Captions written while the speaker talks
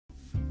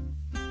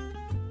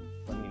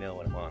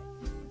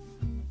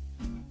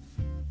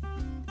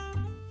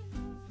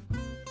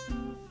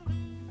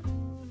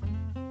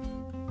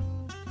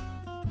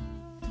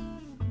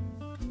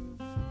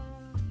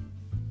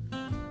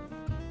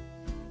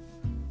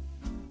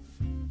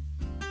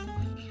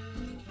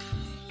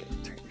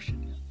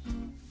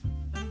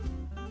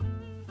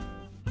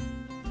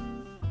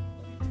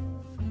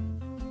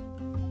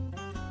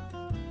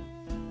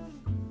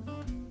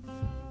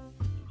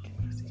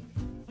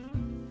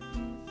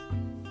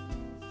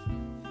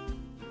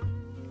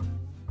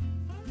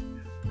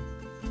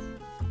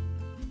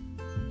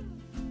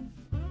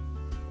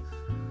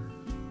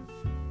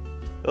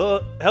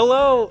Well,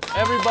 hello,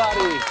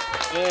 everybody,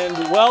 and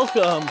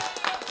welcome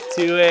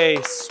to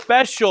a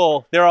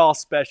special, they're all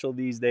special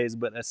these days,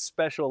 but a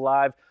special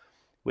live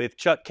with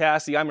Chuck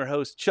Cassidy. I'm your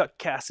host, Chuck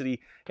Cassidy,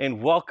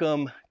 and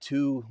welcome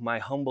to my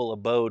humble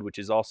abode, which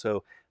is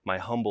also my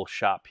humble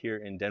shop here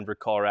in Denver,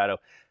 Colorado.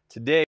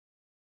 Today,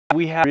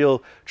 we have a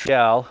real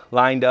trial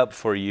lined up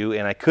for you,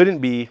 and I couldn't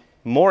be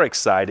more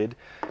excited.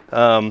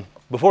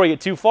 Before we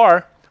get too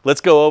far, let's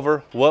go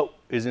over what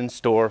is in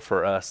store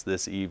for us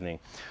this evening.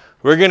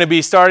 We're going to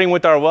be starting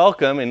with our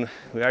welcome, and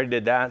we already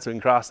did that, so we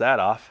can cross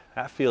that off.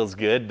 That feels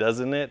good,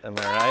 doesn't it? Am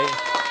I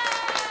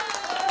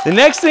right? The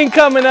next thing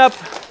coming up,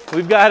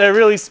 we've got a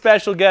really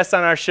special guest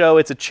on our show.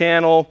 It's a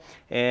channel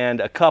and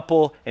a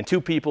couple and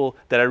two people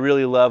that I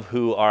really love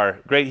who are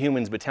great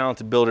humans but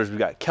talented builders. We've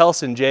got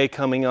Kels and Jay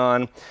coming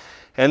on.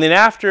 And then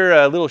after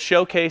a little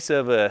showcase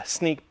of a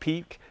sneak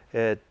peek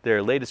at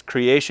their latest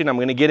creation, I'm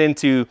going to get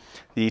into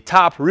the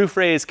top roof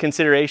raise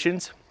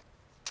considerations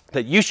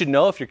that you should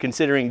know if you're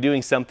considering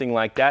doing something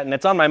like that. And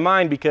that's on my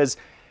mind because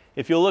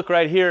if you'll look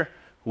right here,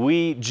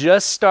 we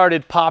just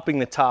started popping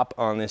the top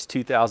on this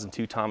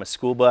 2002 Thomas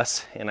school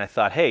bus. And I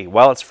thought, hey,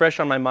 while it's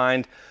fresh on my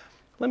mind,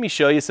 let me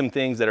show you some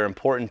things that are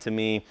important to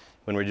me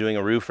when we're doing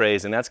a roof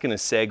raise. And that's going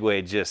to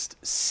segue just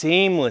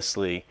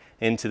seamlessly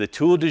into the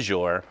tool du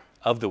jour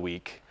of the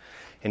week.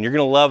 And you're going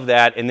to love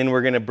that. And then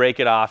we're going to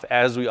break it off,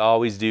 as we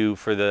always do,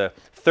 for the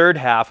third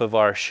half of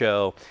our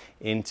show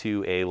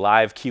into a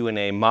live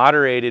Q&A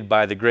moderated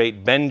by the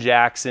great Ben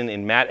Jackson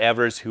and Matt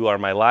Evers, who are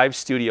my live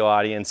studio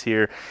audience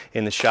here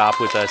in the shop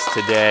with us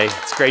today.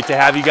 It's great to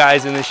have you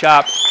guys in the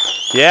shop.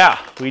 Yeah,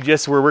 we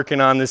just were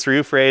working on this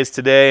roof raise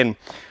today, and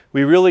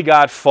we really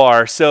got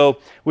far. So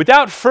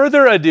without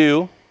further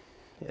ado,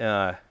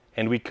 and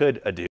we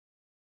could ado,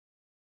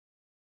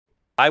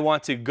 I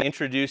want to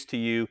introduce to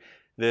you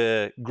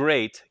the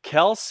great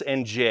Kels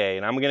and Jay,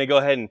 and I'm going to go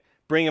ahead and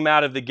bring them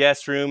out of the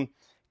guest room.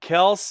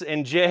 Kels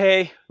and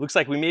Jay, looks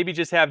like we maybe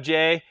just have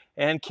Jay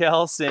and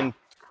Kels, and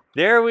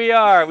there we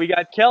are. We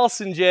got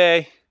Kels and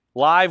Jay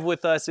live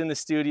with us in the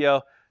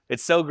studio.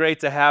 It's so great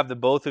to have the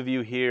both of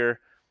you here.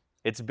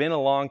 It's been a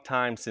long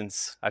time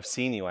since I've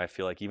seen you, I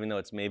feel like, even though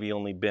it's maybe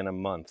only been a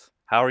month.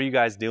 How are you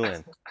guys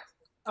doing?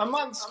 A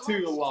month's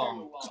too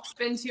long. It's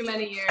been too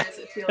many years,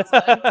 it feels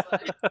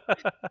like.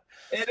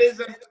 It is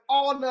an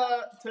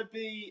honor to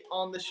be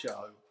on the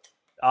show.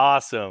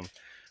 Awesome.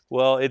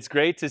 Well, it's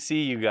great to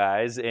see you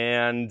guys,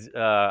 and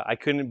I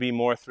couldn't be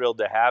more thrilled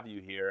to have you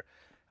here.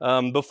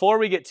 Before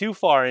we get too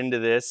far into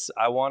this,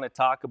 I want to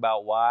talk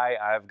about why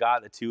I've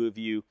got the two of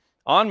you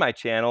on my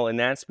channel, and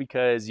that's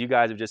because you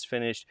guys have just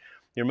finished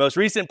your most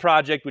recent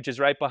project, which is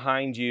right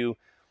behind you,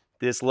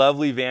 this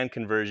lovely van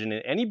conversion.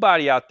 And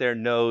anybody out there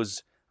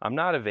knows I'm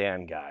not a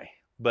van guy,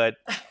 but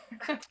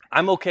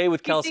I'm okay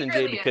with Kels and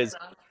Jay because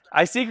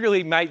I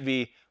secretly might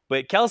be,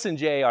 but Kels and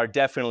Jay are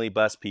definitely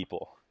bus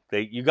people.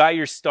 You got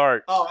your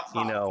start,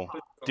 you know,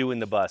 doing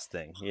the bus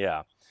thing.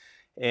 Yeah.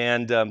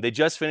 And they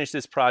just finished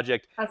this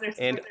project.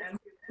 And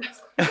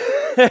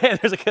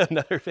there's like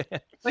another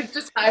van. Like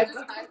just hide.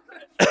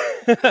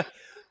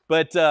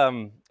 But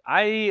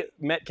I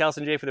met Kels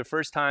and Jay for the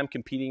first time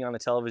competing on the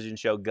television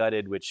show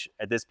Gutted, which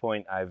at this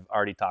point I've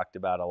already talked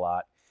about a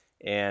lot.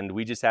 And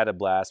we just had a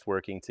blast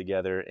working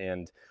together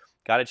and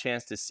got a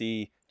chance to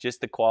see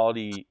just the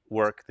quality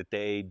work that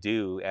they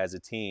do as a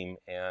team.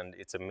 And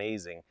it's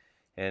amazing.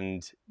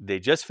 And they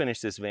just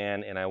finished this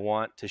van, and I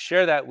want to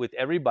share that with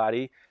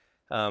everybody.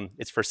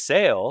 It's for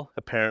sale,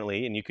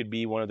 apparently, and you could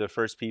be one of the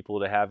first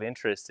people to have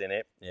interest in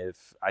it.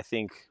 If I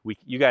think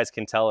you guys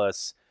can tell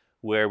us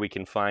where we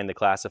can find the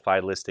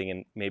classified listing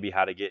and maybe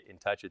how to get in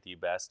touch with you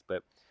best.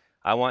 But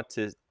I want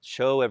to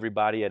show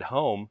everybody at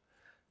home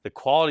the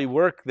quality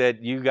work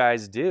that you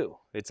guys do.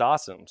 It's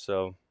awesome.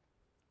 So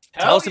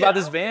tell us about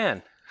this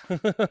van.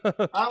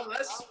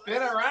 Let's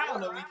spin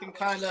around and we can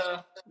kind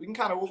of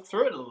walk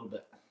through it a little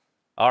bit.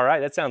 All right,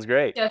 that sounds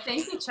great. Yeah,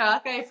 thank you,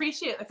 Chuck. I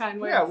appreciate the kind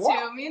words too.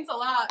 It means a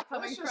lot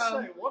coming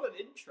from. What an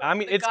intro. I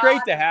mean, it's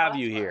great to have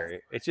you here.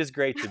 It's just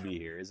great to be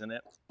here, isn't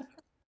it?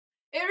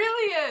 It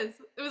really is.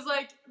 It was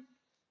like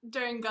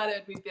during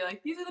Gutted, we'd be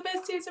like, "These are the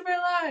best days of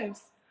our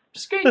lives."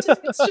 It's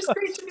just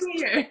great to be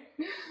here.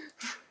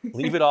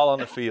 Leave it all on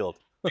the field.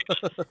 All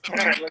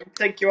right, let me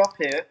take you up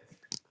here.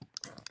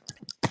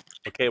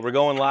 Okay, we're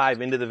going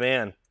live into the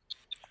van.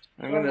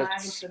 I'm going to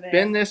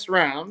spin this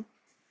round.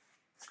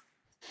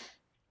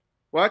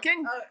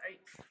 Working?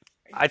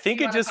 I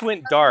think it just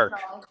went dark.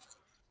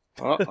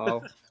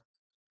 Uh-oh.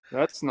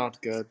 That's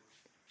not good.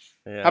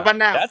 Yeah. How about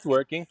now? That's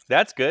working.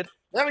 That's good.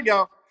 There we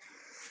go.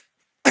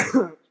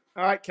 All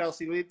right,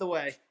 Kelsey, lead the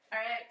way. All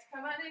right,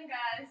 come on in,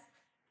 guys.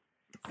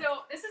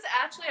 So this is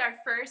actually our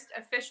first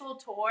official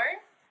tour.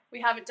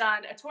 We haven't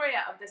done a tour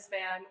yet of this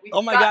van.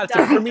 Oh my God, it's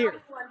a premiere.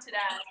 One today,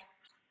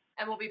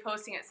 and we'll be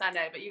posting it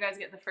Sunday, but you guys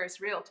get the first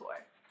real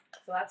tour.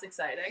 So that's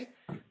exciting.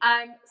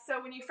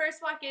 So when you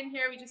first walk in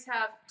here, we just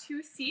have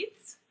 2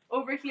 seats.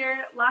 Over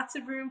here, lots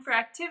of room for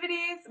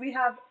activities. We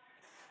have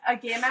a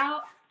game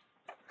out.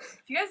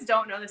 If you guys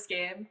don't know this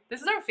game,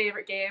 this is our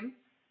favorite game,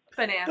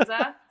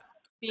 Bonanza.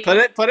 Put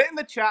it in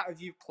the chat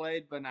if you've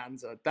played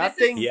Bonanza. That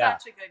this thing, is Yeah.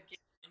 such a good game.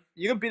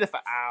 you can be there for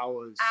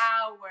hours.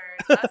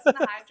 Us in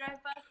the high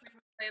drive bus, we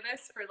would play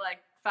this for like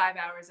 5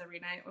 hours every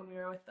night when we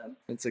were with them.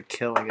 It's a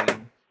killer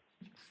game.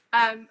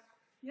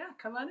 Yeah,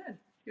 come on in.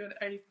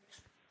 Are you...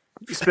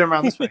 You spin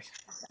around this way.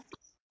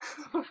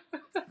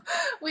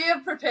 We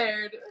have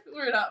prepared.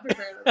 We're not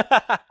prepared.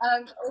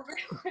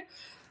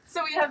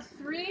 So we have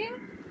 3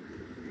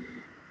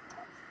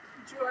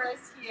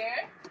 drawers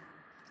here.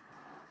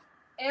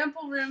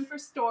 Ample room for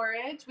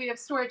storage. We have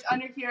storage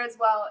under here as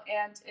well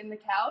and in the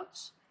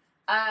couch.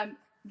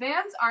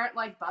 Vans aren't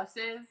like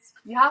buses.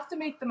 You have to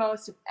make the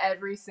most of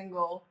every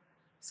single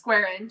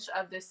square inch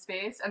of this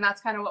space, and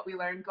that's kind of what we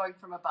learned going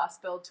from a bus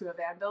build to a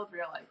van build. We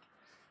were like,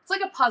 it's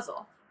like a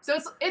puzzle. So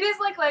it is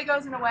like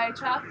Legos in a way,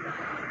 Chuck.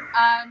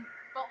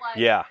 But like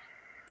Yeah.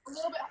 a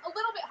little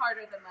bit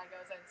harder than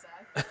Legos, I'd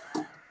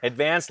say.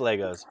 Advanced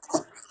Legos.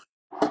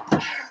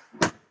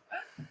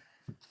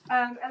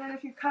 And then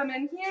if you come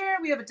in here,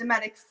 we have a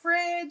Dometic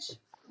fridge.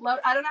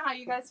 I don't know how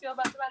you guys feel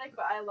about Dometic,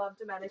 but I love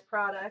Dometic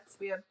products.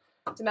 We have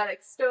Dometic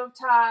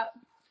stovetop.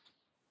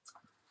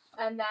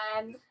 And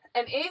then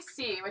an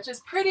AC, which is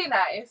pretty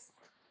nice.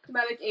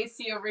 Dometic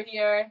AC over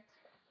here.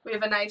 We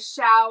have a nice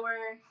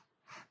shower.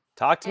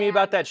 Talk to me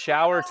about that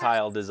shower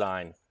tile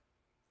design.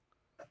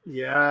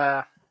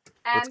 Yeah.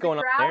 And what's going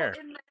on there?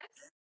 In this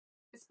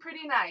is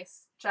pretty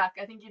nice, Chuck.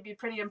 I think you'd be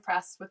pretty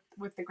impressed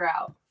with the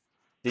grout.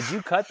 Did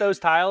you cut those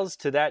tiles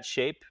to that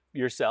shape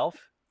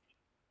yourself?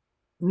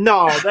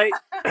 No, they.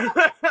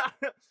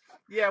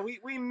 Yeah, we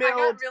milled.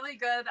 I got really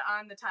good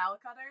on the tile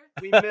cutter.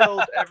 We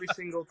milled every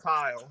single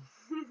tile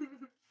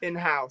in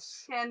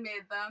house.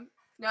 Handmade them.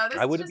 No, this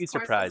I is wouldn't just be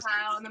surprised.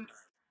 Tile,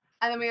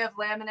 and then we have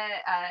laminate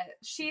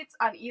sheets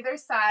on either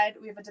side.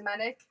 We have a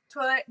Dometic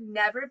toilet,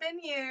 never been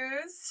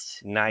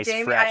used. Nice,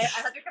 Jamie, fresh.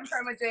 I had to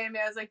confirm with Jamie.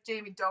 I was like,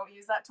 Jamie, don't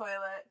use that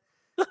toilet.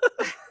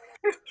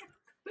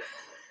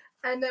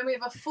 And then we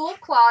have a full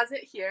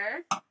closet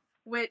here,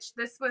 which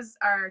this was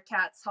our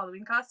cat's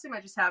Halloween costume.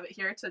 I just have it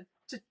here to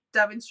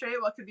demonstrate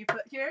what could be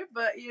put here.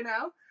 But, you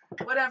know,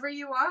 whatever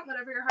you want,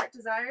 whatever your heart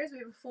desires. We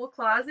have a full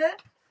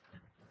closet.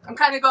 I'm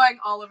kind of going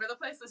all over the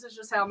place. This is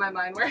just how my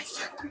mind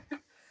works.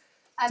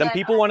 Some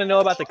people want to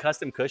know about the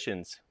custom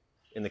cushions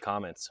in the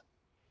comments.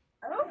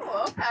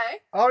 Oh,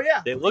 okay. Oh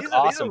yeah, They look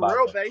awesome. These are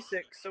real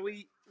basic. So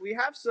we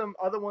have some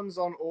other ones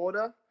on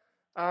order,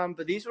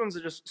 but these ones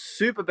are just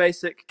super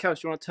basic.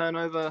 Kels, you want to turn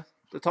over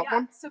the top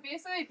one? So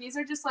basically, these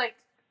are just like,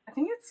 I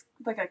think it's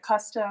like a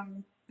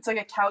custom. It's like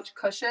a couch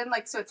cushion,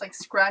 like so it's like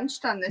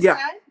scrunched on this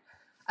side,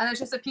 and it's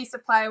just a piece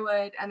of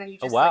plywood, and then you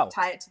just like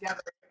tie it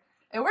together.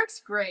 It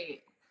works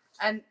great.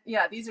 And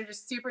yeah, these are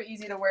just super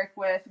easy to work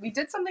with. We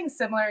did something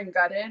similar in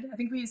gutted. I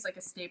think we used like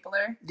a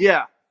stapler.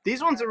 Yeah,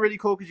 these ones are really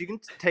cool because you can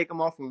take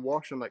them off and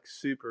wash them like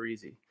super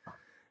easy.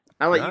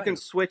 And like you can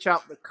switch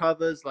out the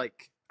covers.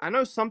 Like I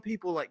know some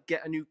people like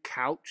get a new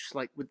couch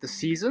like with the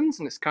seasons,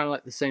 and it's kind of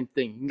like the same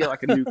thing. You can get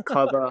like a new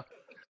cover.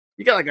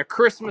 You get like a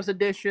Christmas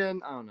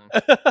edition. I don't know.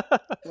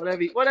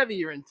 Whatever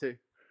you're into.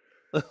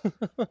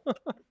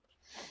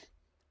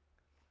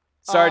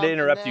 Sorry to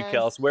interrupt you,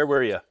 Kels. Where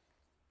were you?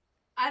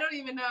 I don't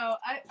even know.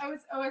 I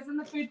was in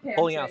the food pantry.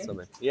 Pulling out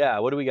something. Yeah,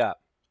 what do we got?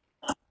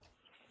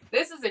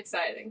 This is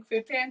exciting.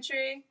 Food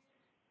pantry.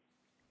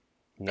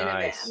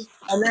 Nice.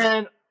 And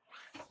then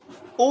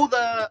all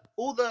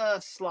the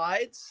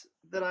slides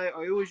that I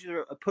always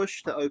use a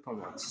push to open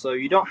ones. So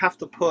you don't have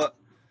to put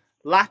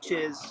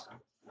latches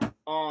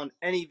on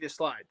any of your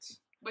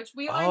slides. Which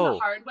we learned the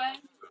hard way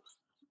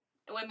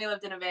when we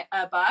lived in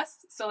a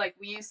bus. So like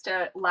we used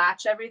to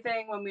latch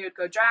everything when we would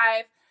go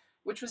drive,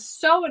 which was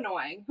so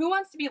annoying. Who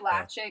wants to be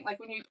latching? Like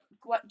when you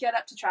get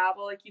up to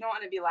travel, like you don't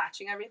want to be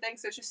latching everything.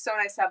 So it's just so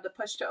nice to have the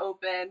push to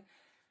open,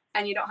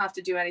 and you don't have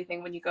to do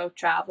anything when you go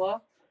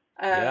travel.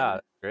 Yeah,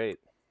 great.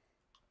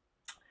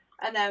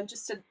 And then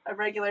just a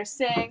regular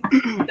sink,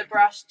 the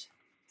brushed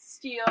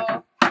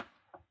steel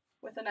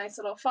with a nice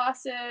little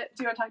faucet.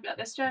 Do you want to talk about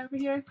this jar over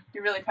here?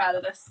 You're really proud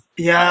of this.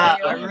 Yeah,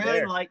 I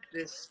really like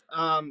this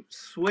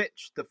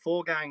switch, the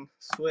 4-gang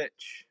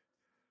switch.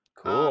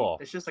 Cool.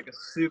 It's just like a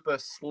super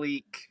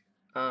sleek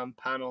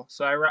panel.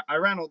 So I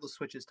ran all the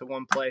switches to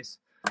one place.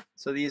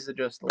 So these are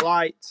just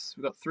lights.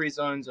 We've got 3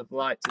 zones of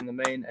lights in the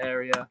main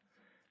area.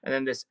 And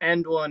then this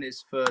end one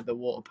is for the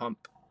water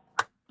pump.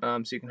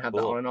 So you can have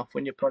that on and off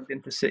when you're plugged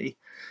into City.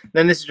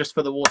 Then this is just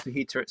for the water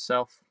heater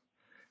itself.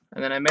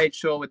 And then I made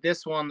sure with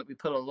this one that we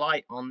put a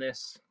light on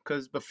this.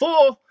 Because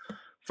before,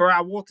 for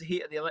our water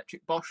heater, the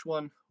electric Bosch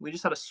one, we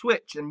just had a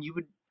switch. And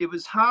it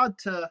was hard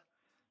to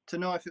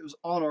know if it was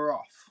on or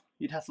off.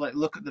 You'd have to like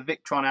look at the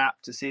Victron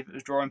app to see if it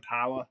was drawing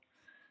power.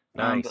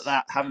 Nice. But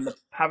that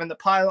having the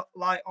pilot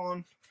light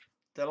on,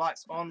 the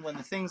light's on when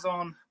the thing's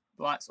on,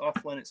 the light's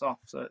off when it's off.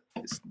 So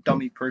it's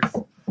dummy proof.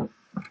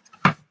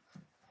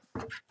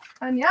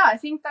 And yeah, I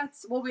think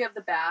that's we have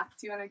the back.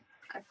 Do you want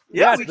to?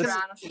 Yeah,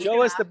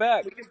 show us the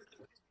back.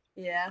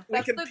 Yeah,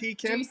 that's the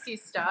juicy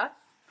stuff.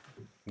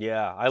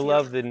 Yeah, I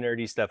love the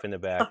nerdy stuff in the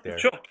back there.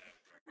 Sure.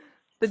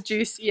 The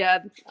juice, yeah.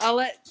 I'll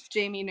let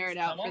Jamie nerd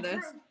out for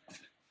this.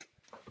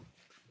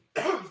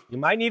 You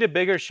might need a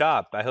bigger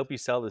shop. I hope you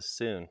sell this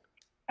soon.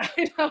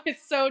 I know it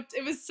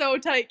was so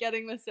tight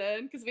getting this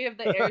in because we have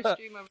the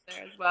Airstream over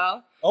there as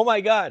well. Oh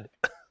my God.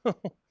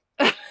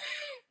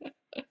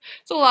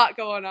 It's a lot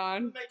going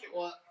on. Make it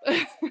work.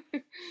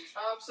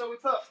 So we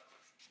put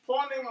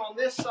plumbing on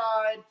this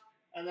side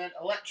and then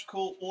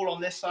electrical all on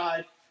this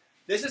side.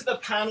 This is the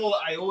panel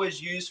that I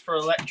always use for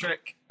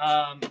electric.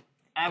 I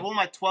have all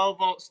my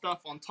 12-volt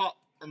stuff on top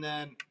and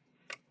then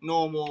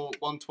normal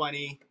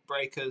 120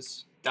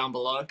 breakers down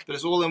below. But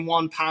it's all in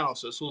one panel,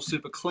 so it's all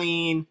super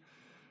clean.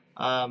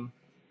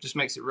 Just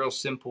makes it real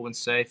simple and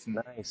safe and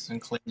Nice. and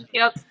clean.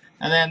 Yep.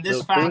 And then this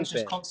Little cooling fan's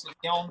just fan.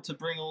 constantly on to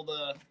bring all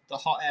the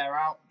hot air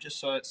out, just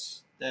so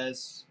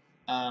there's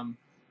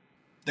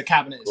the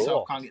cabinet Cool.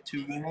 itself can't get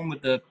too warm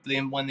with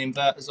when the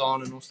inverter's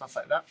on and all stuff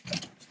like that.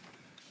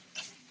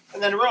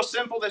 And then real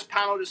simple, this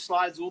panel just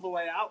slides all the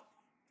way out,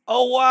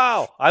 Oh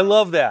wow. I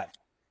love that.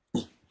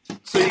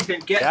 so you can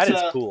get That is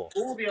to cool.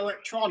 all the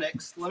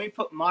electronics. Let me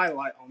put my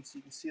light on so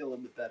you can see a little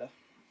bit better.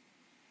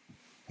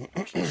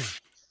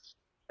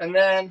 And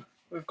then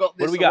we've got What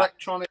do this we got?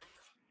 electronic.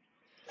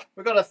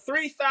 We've got a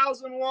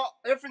 3,000 watt,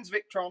 everything's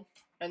Victron,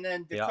 and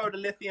then Yeah. Dakota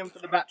lithium for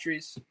the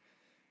batteries.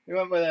 We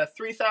went with a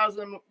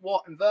 3,000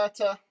 watt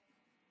inverter.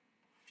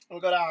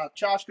 We've got our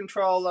charge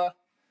controller,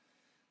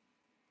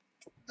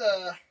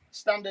 the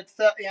standard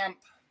 30 amp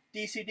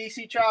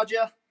DC-DC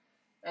charger,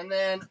 and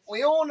then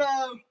we all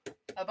know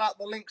about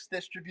the Lynx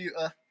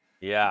distributor.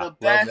 Yeah. The Love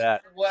best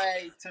that.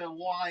 way to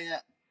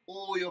wire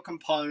all your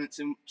components,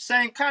 and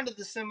saying kind of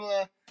the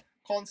similar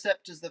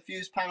concept as the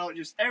fuse panel,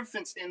 just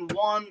everything's in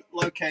one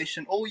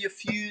location. All your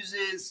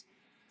fuses,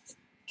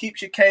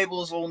 keeps your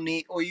cables all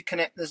neat, or you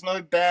connect. There's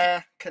no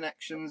bare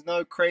connections,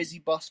 no crazy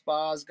bus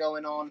bars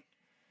going on.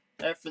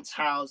 Everything's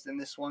housed in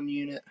this one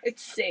unit.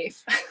 It's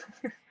safe.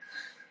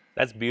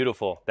 That's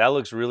beautiful. That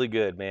looks really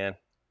good, man.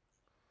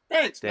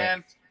 Thanks,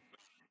 Damn.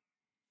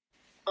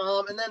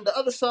 man. And then the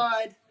other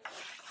side,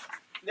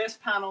 this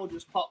panel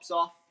just pops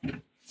off,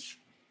 and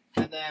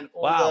then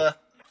Wow.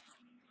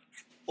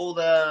 all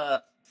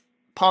the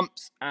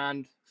pumps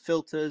and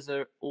filters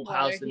are all Water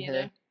housed in heater.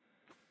 here.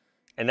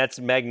 And that's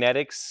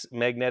magnetic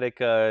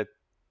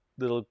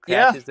little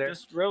Yeah, catches there.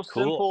 just real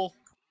Cool.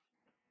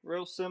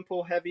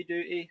 simple, heavy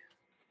duty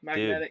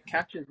magnetic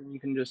catches, and you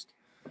can just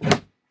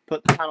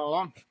put the panel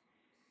on.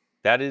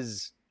 That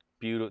is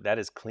beautiful. That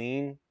is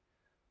clean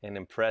and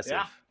impressive.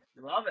 Yeah,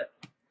 love it.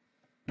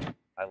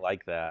 I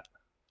like that.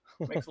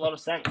 Makes a lot of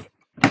sense.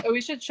 Oh,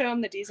 we should show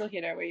them the diesel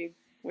heater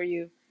where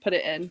you put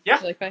it in. Yeah.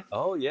 Really quick.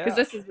 Oh yeah. Because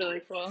this is really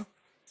cool.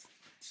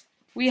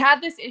 We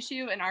had this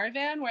issue in our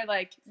van where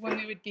like when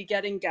we would be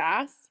getting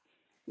gas,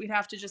 we'd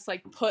have to just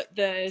like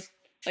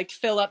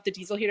fill up the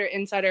diesel heater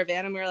inside our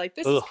van, and we were like,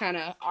 this is Ugh. kind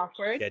of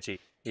awkward. Sketchy.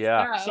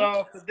 Yeah.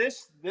 So for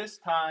this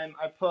time,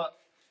 I put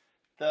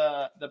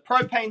the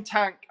propane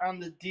tank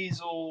and the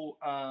diesel,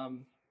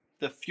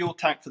 the fuel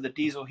tank for the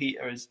diesel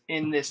heater is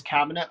in this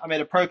cabinet. I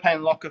made a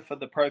propane locker for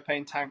the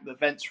propane tank that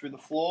vents through the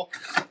floor,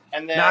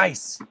 and then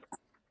Nice.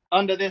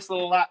 under this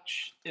little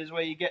latch is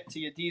where you get to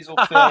your diesel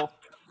fill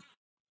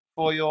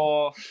for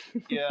your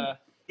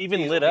Even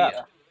diesel lit up.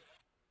 heater.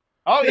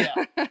 Oh yeah,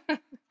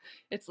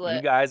 It's lit.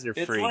 You guys are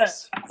it's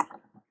freaks.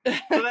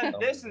 lit. So then Oh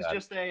this my is God.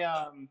 just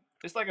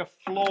it's like a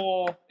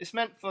floor. It's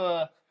meant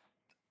for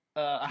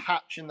a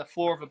hatch in the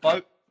floor of a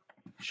boat.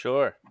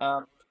 Sure.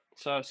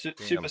 So Damn.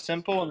 super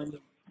simple, and then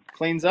it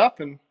cleans up,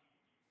 and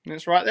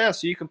it's right there.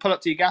 So you can pull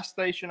up to your gas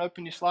station,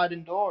 open your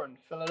sliding door, and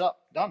fill it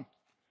up. Done.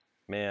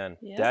 Man,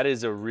 Yeah. that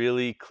is a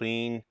really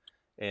clean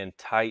and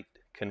tight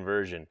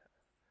conversion.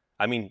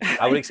 I mean,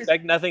 I would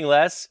expect nothing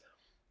less,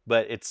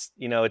 but it's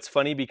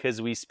funny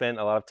because we spent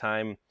a lot of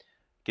time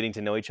getting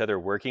to know each other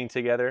working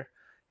together.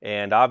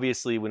 And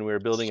obviously when we were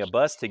building a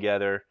bus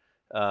together,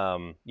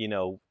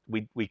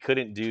 we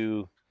couldn't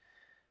do,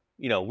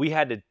 we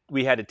had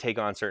to take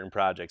on certain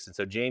projects. And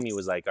so Jamie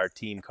was like our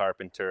team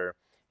carpenter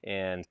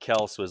and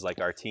Kels was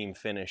like our team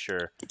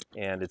finisher.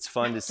 And it's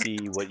fun to see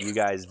what you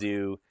guys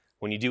do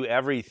when you do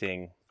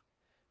everything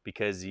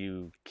because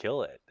you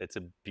kill it. It's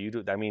a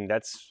beautiful, I mean,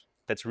 that's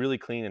really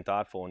clean and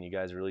thoughtful. And you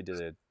guys really did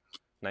a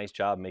nice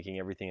job making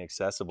everything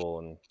accessible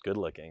and good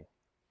looking.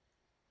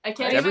 I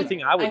can't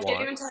Everything I would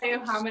can't even tell you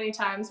how many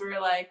times we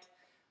were like,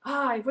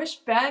 I wish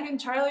Ben and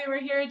Charlie were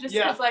here just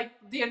because like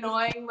the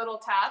annoying little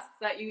tasks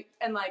that you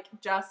and like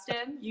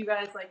Justin, you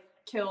guys like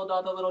killed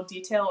all the little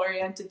detail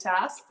oriented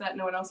tasks that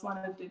no one else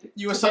wanted to do.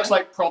 You were such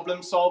like problem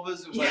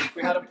solvers. It was like if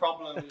we had a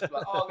problem, it was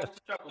like, oh, I'm gonna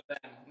check with Ben,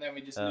 and then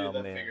we just knew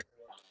that figure.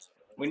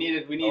 We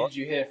needed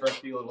you here for a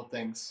few little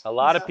things. A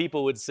lot of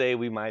people would say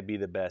we might be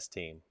the best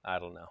team. I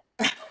don't know.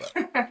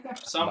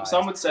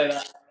 Some would say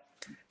that.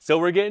 So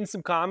we're getting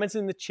some comments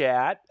in the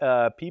chat.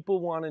 People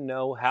want to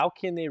know how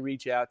can they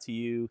reach out to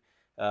you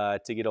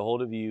to get a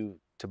hold of you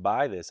to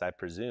buy this, I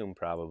presume,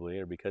 probably,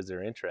 or because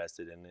they're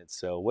interested in it.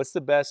 So what's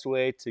the best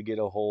way to get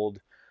a hold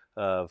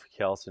of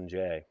Kels and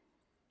Jay?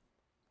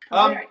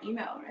 Our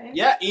email, right?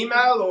 Yeah,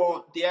 email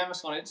or DM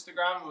us on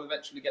Instagram. We'll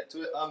eventually get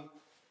to it.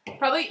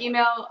 Probably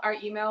email. Our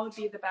email would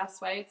be the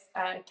best way. It's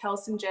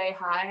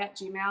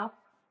kelsonjhi@gmail.com.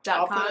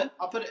 I'll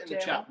put it in the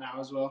chat now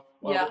as well.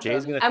 Yeah.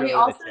 Jay's gonna And throw we it in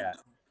also the chat.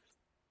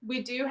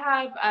 we do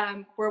have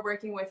we're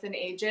working with an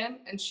agent,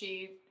 and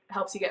she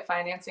helps you get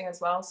financing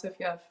as well. So if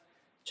you have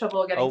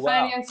trouble getting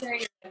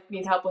financing,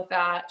 need help with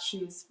that,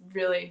 she's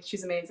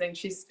amazing.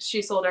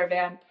 She sold our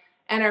van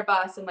and our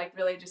bus, and like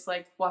really just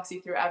like walks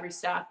you through every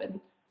step and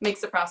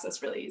makes the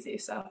process really easy.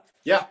 So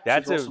yeah,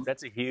 that's awesome.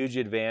 that's a huge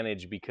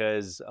advantage,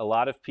 because a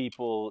lot of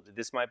people,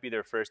 this might be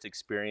their first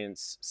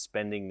experience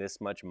spending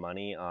this much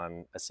money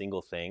on a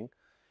single thing.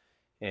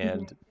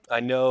 And I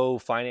know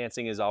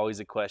financing is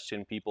always a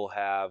question people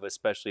have,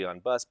 especially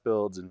on bus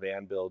builds and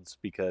van builds,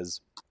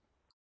 because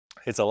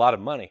it's a lot of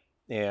money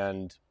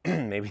and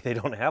maybe they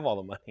don't have all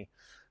the money.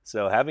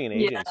 So having an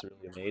agent is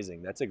really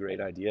amazing. That's a great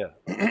idea.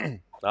 I'll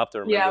have to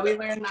remember yeah, we that.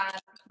 learned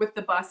that with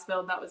the bus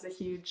build. That was a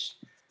huge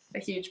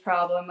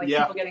problem, like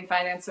people getting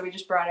financed. So we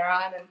just brought her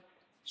on, and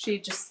she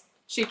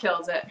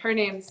kills it. Her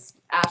name's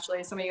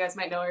Ashley. Some of you guys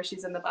might know her.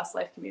 She's in the bus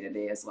life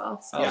community as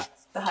well. So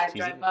the high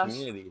drive bus.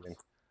 Community even.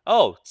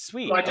 Oh,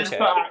 sweet. So I just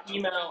put our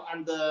email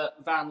and the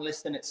van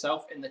listing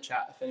itself in the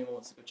chat if anyone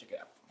wants to go check it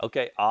out.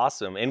 Okay,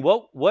 awesome. And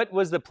what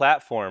was the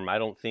platform? I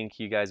don't think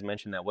you guys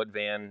mentioned that. What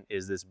van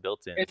is this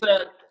built in? It's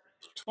a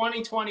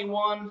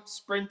 2021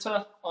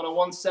 Sprinter on a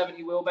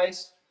 170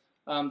 wheelbase,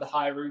 the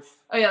high roof.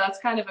 Oh yeah, that's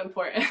kind of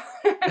important.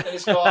 And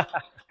it's got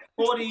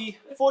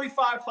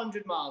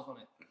 4,500 miles on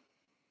it.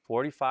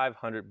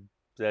 4,500.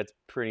 That's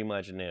pretty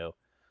much new.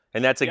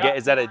 And that's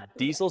is that a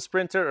diesel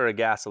Sprinter or a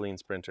gasoline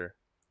Sprinter?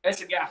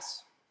 It's a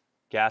gas.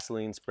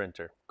 Gasoline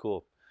Sprinter.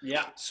 Cool.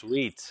 Yeah.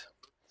 Sweet.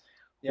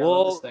 Yeah, well, I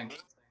love this thing.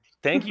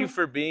 Thank you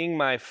for being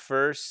my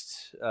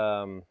first,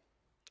 I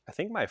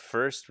think my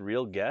first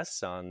real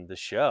guest on the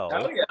show.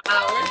 Oh, yeah.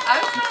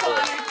 I'm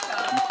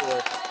so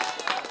honored.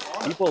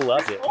 People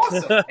love it.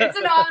 Awesome. It's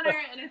an honor,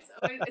 and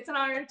it's an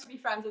honor to be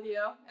friends with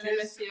you, and I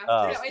miss you.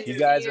 Oh, you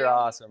guys are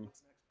awesome.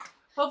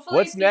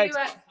 Hopefully see you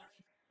at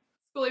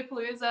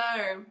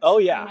Schoolypalooza or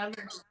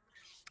whenever.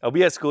 I'll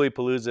be at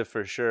Schoolypalooza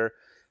for sure.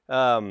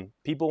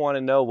 People want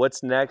to know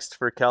what's next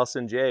for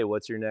Kelson J.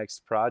 What's your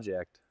next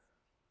project?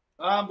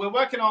 We're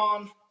working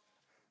on.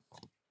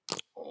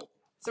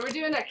 So we're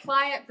doing a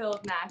client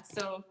build next.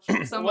 So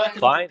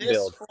client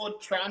build Ford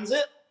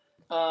Transit,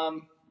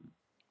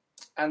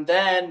 and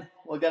then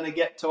we're gonna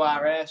get to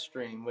our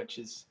Airstream, which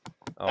is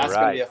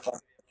gonna be a fun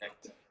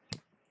project.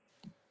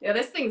 Yeah,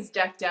 this thing's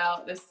decked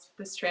out.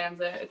 This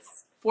Transit,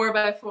 it's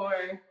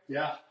 4x4.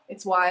 Yeah,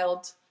 it's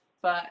wild,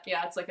 but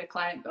yeah, it's like a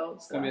client build.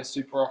 It's gonna be a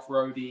super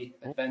off-roady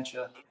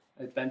adventure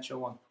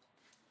one.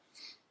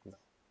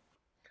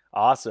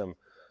 Awesome.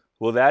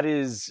 Well, that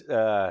is.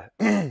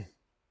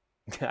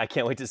 I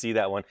can't wait to see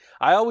that one.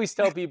 I always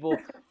tell people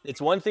it's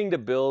one thing to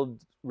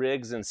build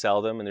rigs and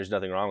sell them, and there's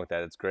nothing wrong with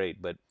that. It's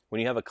great. But when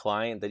you have a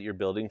client that you're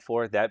building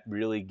for, that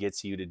really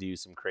gets you to do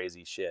some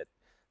crazy shit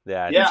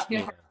that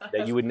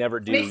that you would never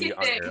do on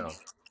your own.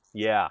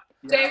 Yeah.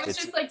 Jay was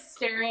just like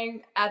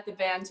staring at the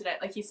van today.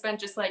 Like he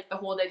spent just like the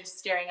whole day just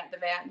staring at the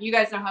van. You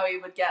guys know how he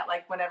would get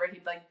like whenever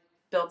he'd like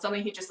build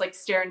something, he'd just like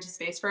stare into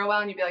space for a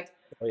while, and you'd be like,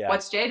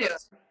 "What's Jay doing?"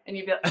 And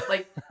you'd be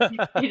like,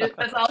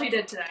 that's all he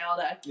did today, all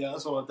day. Yeah,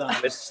 that's what I've done.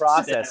 It's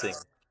processing.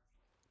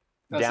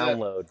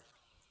 Download.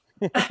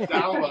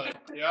 Download.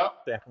 Yep.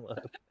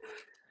 Download.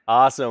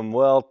 Awesome.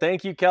 Well,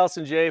 thank you,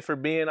 Kelson J, for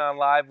being on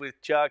Live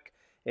with Chuck,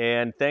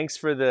 and thanks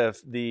for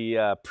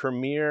the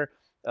premiere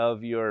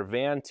of your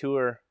van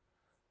tour.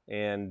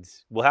 And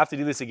we'll have to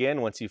do this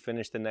again once you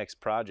finish the next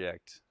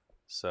project.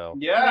 So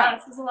yeah,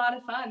 this was a lot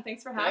of fun.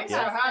 Thanks for having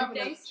us.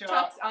 Thanks,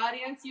 Chuck's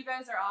audience. You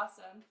guys are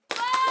awesome.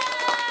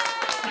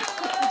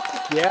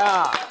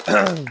 Yeah.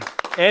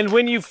 And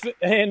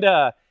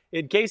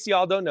in case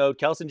y'all don't know,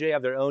 Kelson J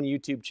have their own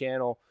YouTube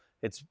channel.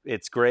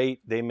 It's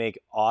great. They make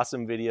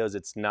awesome videos.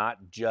 It's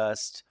not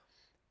just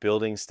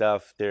building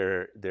stuff.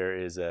 There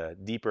is a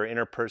deeper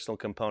interpersonal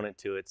component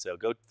to it. So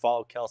go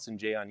follow Kelson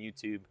J on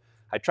YouTube.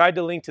 I tried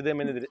to link to them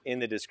in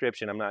the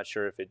description. I'm not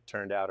sure if it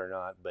turned out or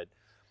not, but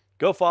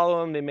go follow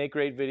them. They make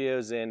great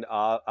videos, and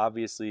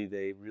obviously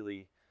they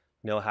really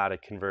know how to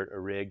convert a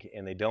rig,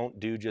 and they don't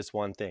do just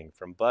one thing.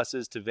 From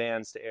buses to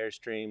vans to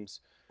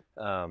Airstreams,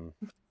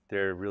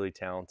 they're really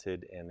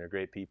talented, and they're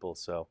great people.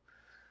 So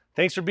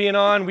thanks for being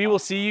on. We will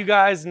see you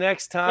guys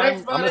next time.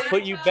 Thanks, I'm going to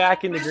put you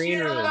back in the green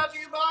room. I love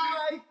you.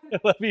 Bye. I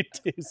love you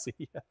too. See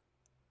ya.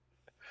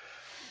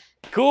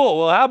 Cool.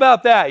 Well, how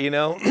about that?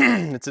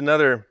 It's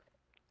another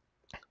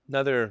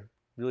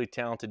really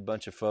talented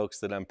bunch of folks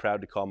that I'm proud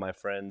to call my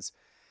friends.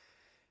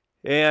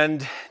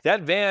 And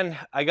that van,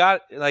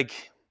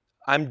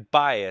 I'm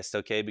biased,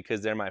 okay,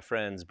 because they're my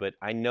friends, but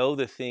I know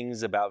the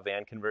things about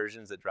van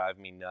conversions that drive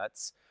me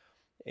nuts.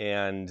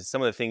 And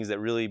some of the things that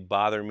really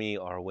bother me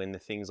are when the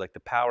things like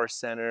the power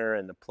center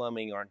and the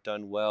plumbing aren't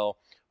done well,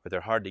 or they're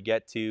hard to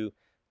get to.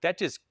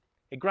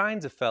 It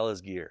grinds a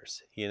fella's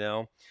gears,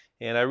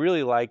 And I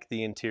really like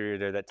the interior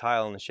there. That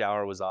tile in the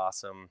shower was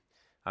awesome.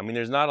 I mean,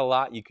 there's not a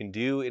lot you can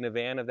do in a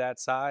van of that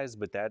size,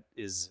 but that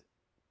is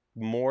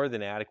more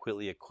than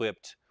adequately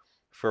equipped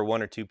for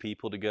one or two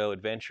people to go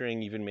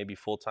adventuring, even maybe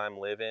full-time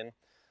live-in.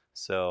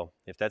 So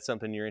if that's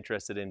something you're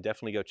interested in,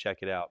 definitely go check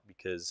it out,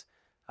 because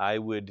I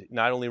would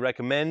not only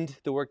recommend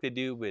the work they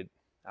do, but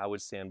I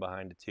would stand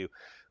behind it too.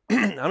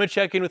 I'm going to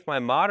check in with my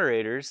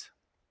moderators.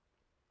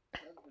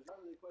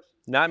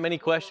 Not many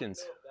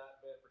questions.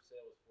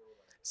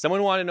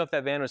 Someone wanted to know if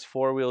that van was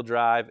 4-wheel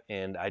drive,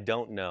 and I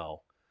don't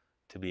know,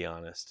 to be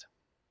honest.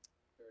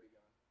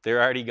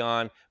 They're already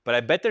gone, but I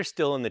bet they're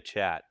still in the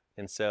chat.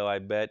 And so I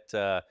bet,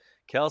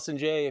 Kels and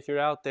Jay, if you're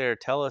out there,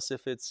 tell us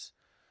if it's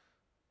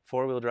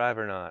 4-wheel drive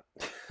or not.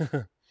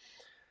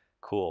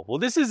 Cool. Well,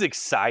 this is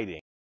exciting.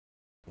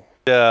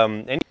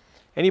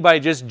 Anybody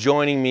just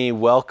joining me,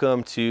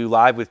 welcome to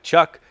Live with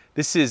Chuck.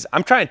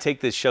 I'm trying to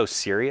take this show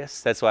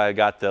serious. That's why I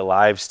got the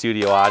live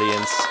studio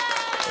audience.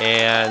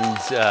 And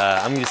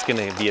I'm just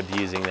going to be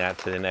abusing that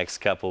for the next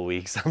couple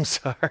weeks. I'm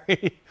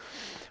sorry.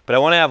 But I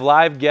want to have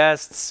live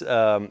guests.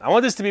 I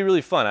want this to be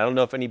really fun. I don't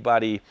know if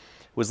anybody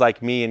was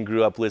like me and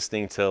grew up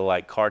listening to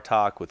like Car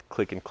Talk with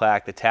Click and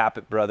Clack, the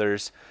Tappet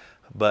brothers.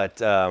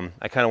 But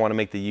I kind of want to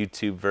make the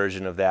YouTube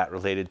version of that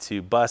related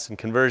to bus and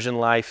conversion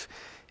life.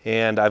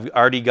 And I've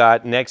already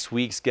got next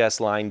week's guest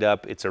lined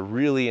up. It's a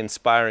really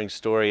inspiring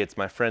story. It's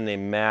my friend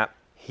named Matt.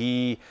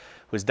 He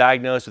was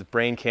diagnosed with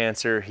brain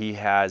cancer. He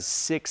has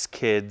 6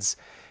 kids,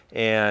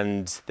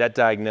 and that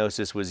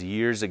diagnosis was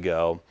years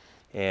ago.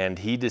 And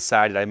he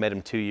decided, I met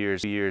him 2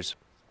 years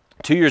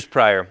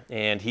prior,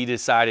 and he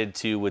decided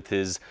to, with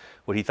his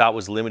what he thought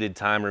was limited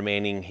time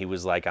remaining, he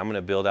was like, I'm going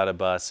to build out a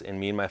bus, and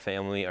me and my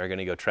family are going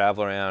to go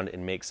travel around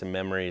and make some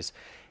memories.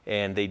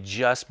 And they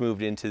just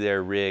moved into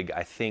their rig,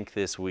 I think,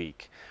 this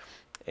week.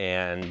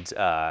 And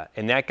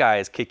that guy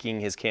is kicking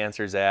his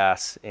cancer's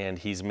ass, and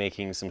he's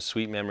making some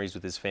sweet memories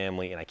with his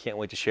family, and I can't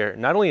wait to share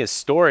not only his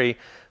story,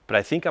 but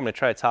I think I'm going to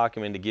try to talk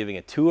him into giving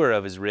a tour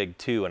of his rig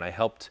too. And I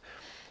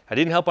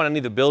didn't help on any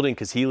of the building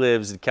because he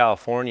lives in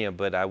California,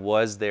 but I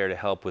was there to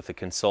help with the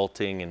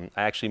consulting, and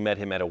I actually met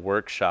him at a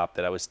workshop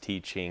that I was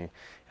teaching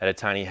at a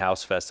tiny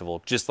house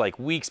festival just like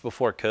weeks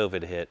before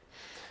COVID hit.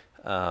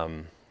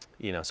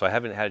 So I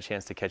haven't had a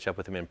chance to catch up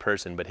with him in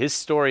person, but his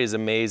story is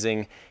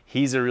amazing.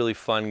 He's a really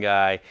fun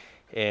guy,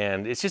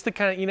 and it's just the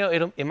kind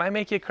of, it might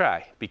make you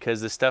cry,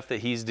 because the stuff that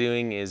he's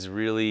doing is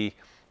really,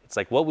 it's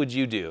like, what would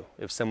you do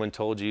if someone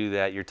told you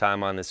that your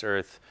time on this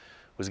earth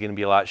was going to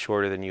be a lot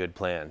shorter than you had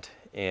planned?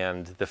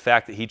 And the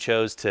fact that he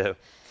chose to,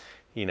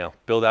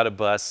 build out a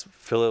bus,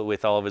 fill it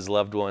with all of his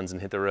loved ones,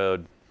 and hit the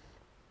road,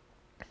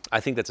 I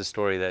think that's a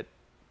story that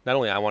not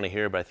only I want to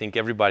hear, but I think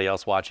everybody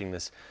else watching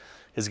this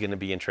is going to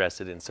be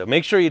interested in. So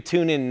make sure you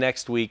tune in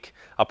next week.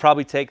 I'll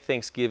probably take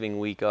Thanksgiving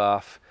week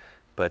off,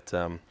 but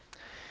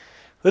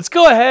let's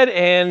go ahead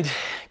and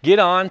get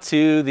on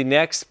to the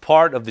next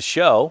part of the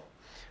show,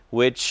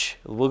 which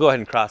we'll go ahead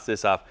and cross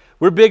this off.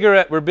 We're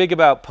big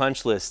about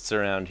punch lists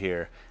around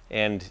here,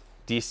 and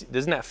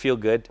doesn't that feel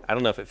good? I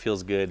don't know if it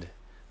feels good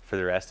for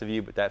the rest of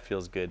you, but that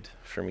feels good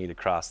for me to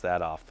cross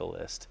that off the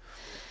list.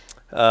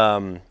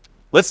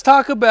 Let's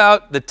talk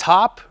about the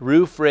top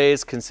roof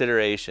raise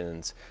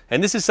considerations.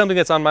 And this is something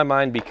that's on my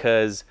mind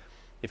because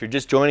if you're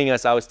just joining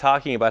us, I was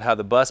talking about how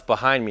the bus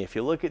behind me, if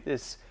you look at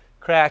this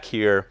crack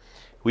here,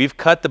 we've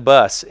cut the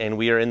bus, and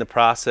we are in the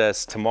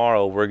process.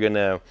 Tomorrow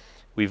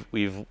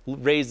we've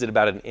raised it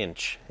about 1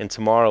 inch, and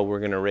tomorrow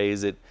we're gonna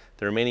raise it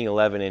the remaining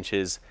 11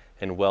 inches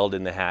and weld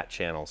in the hat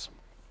channels.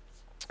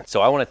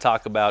 So I want to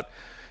talk about,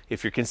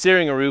 if you're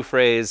considering a roof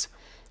raise,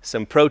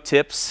 some pro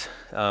tips.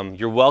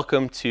 You're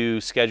welcome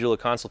to schedule a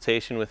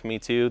consultation with me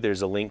too.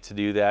 There's a link to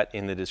do that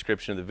in the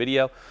description of the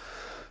video.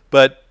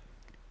 But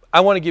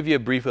I want to give you a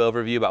brief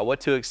overview about what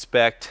to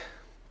expect,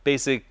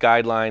 basic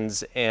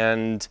guidelines,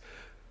 and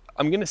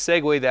I'm going to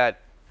segue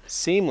that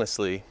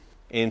seamlessly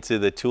into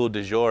the tool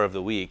du jour of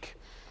the week,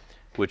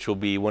 which will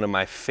be one of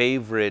my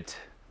favorite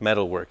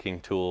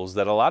metalworking tools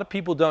that a lot of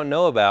people don't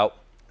know about,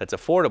 that's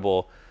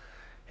affordable,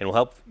 and will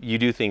help you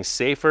do things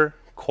safer,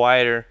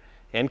 quieter,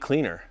 and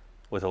cleaner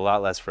with a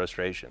lot less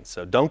frustration.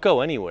 So don't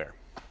go anywhere.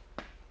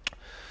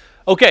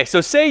 Okay,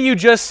 so say you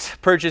just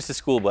purchased a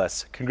school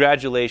bus.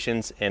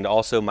 Congratulations, and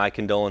also my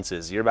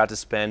condolences. You're about to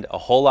spend a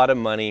whole lot of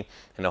money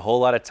and a whole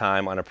lot of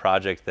time on a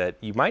project that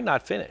you might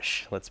not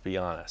finish, let's be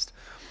honest.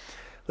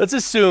 Let's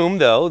assume,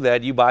 though,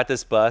 that you bought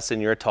this bus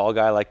and you're a tall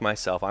guy like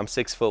myself. I'm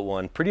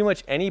 6'1". Pretty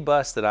much any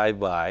bus that I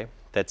buy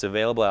that's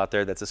available out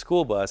there that's a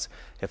school bus,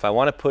 if I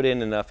want to put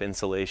in enough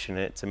insulation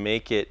in it to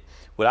make it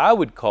what I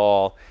would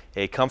call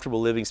a comfortable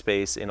living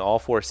space in all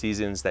 4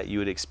 seasons that you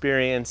would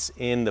experience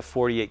in the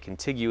 48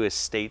 contiguous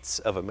states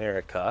of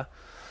America.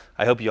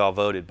 I hope you all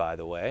voted, by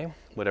the way,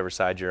 whatever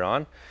side you're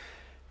on.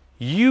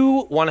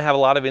 You want to have a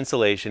lot of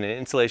insulation, and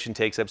insulation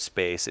takes up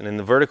space. And in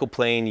the vertical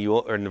plane,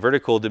 or in the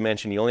vertical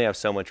dimension, you only have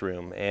so much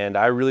room. And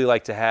I really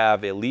like to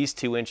have at least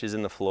 2 inches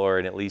in the floor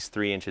and at least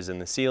 3 inches in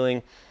the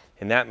ceiling.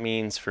 And that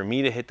means for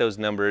me to hit those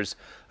numbers,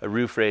 a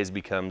roof raise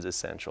becomes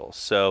essential.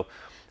 So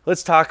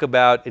let's talk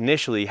about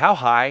initially, how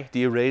high do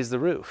you raise the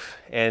roof?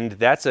 And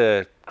that's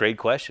a great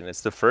question.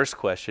 It's the first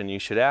question you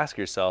should ask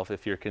yourself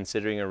if you're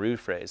considering a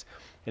roof raise.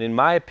 And in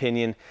my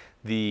opinion,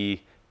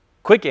 the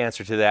quick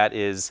answer to that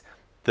is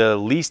the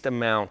least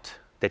amount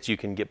that you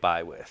can get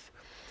by with.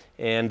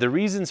 And the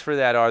reasons for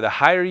that are the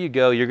higher you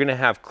go, you're going to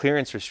have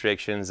clearance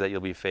restrictions that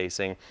you'll be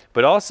facing,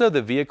 but also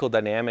the vehicle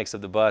dynamics of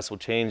the bus will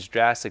change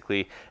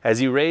drastically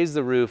as you raise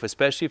the roof,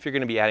 especially if you're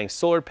going to be adding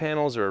solar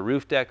panels or a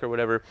roof deck or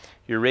whatever.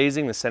 You're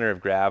raising the center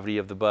of gravity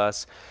of the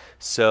bus.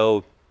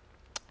 So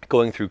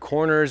going through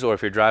corners, or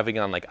if you're driving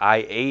on like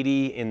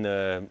I-80 in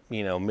the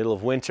middle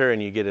of winter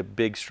and you get a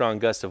big strong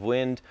gust of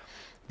wind,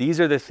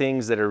 these are the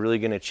things that are really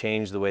going to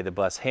change the way the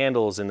bus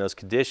handles in those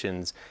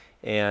conditions.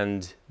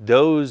 And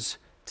those,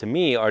 to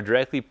me, are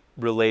directly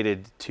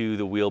related to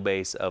the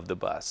wheelbase of the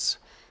bus.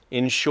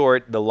 In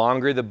short, the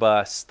longer the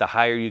bus, the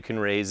higher you can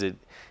raise it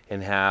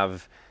and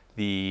have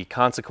the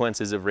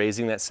consequences of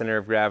raising that center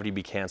of gravity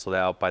be canceled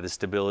out by the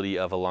stability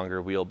of a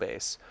longer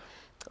wheelbase.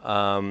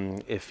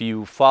 If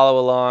you follow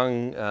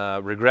along,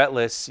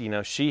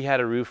 Regretless, she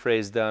had a roof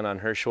raise done on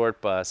her short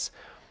bus,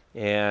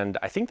 and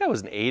I think that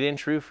was an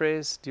 8-inch roof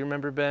raise. Do you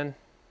remember, Ben?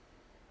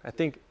 I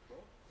think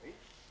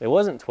it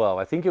wasn't 12.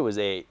 I think it was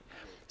 8.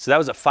 So that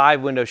was a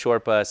 5-window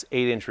short bus,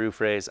 8-inch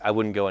roof raise. I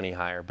wouldn't go any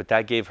higher, but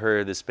that gave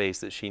her the space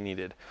that she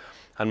needed.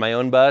 On my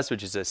own bus,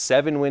 which is a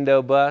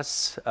 7-window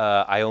bus,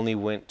 I only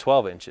went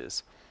 12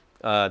 inches.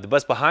 The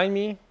bus behind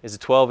me is a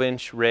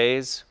 12-inch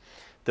raise.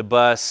 The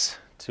bus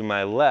to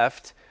my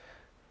left,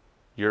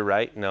 your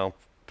right, no,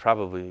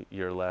 probably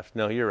your left,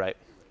 no, you're right,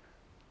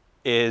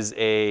 is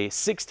a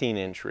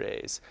 16-inch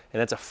raise,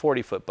 and that's a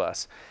 40-foot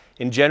bus.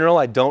 In general,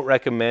 I don't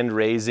recommend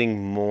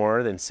raising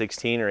more than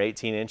 16 or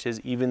 18 inches,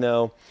 even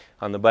though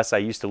on the bus I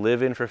used to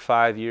live in for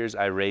 5 years,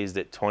 I raised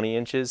it 20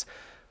 inches.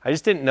 I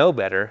just didn't know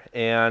better,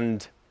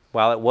 and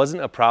while it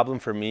wasn't a problem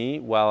for me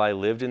while I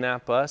lived in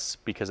that bus,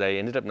 because I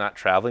ended up not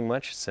traveling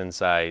much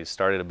since I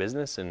started a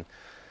business, and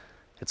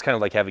it's kind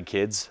of like having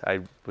kids. I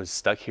was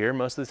stuck here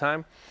most of the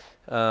time.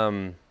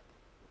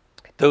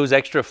 Those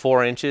extra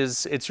 4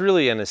 inches, it's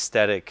really an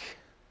aesthetic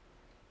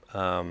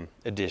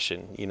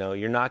addition.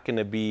 You're not going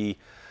to be,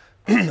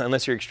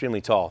 unless you're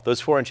extremely tall, those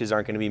 4 inches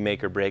aren't going to be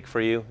make or break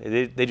for you.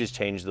 They just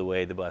change the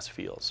way the bus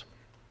feels.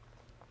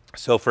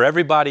 So for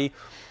everybody,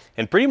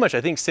 and pretty much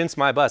I think since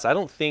my bus, I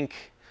don't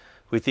think,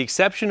 with the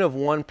exception of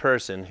one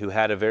person who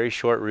had a very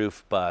short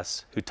roof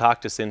bus who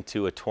talked us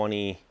into a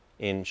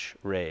 20-inch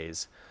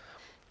raise,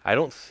 I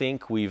don't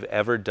think we've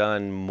ever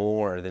done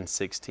more than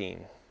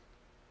 16.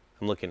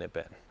 I'm looking at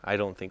Ben. I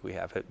don't think we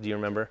have. Do you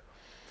remember?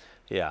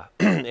 Yeah.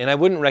 And I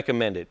wouldn't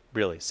recommend it,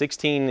 really.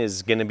 16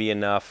 is going to be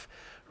enough.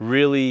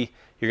 Really,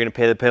 you're going to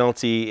pay the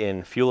penalty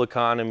in fuel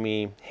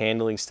economy,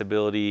 handling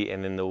stability,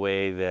 and in the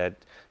way that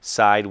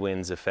side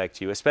winds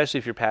affect you, especially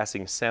if you're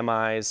passing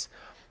semis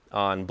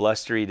on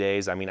blustery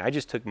days. I mean, I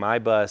just took my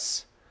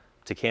bus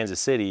to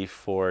Kansas City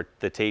for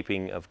the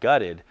taping of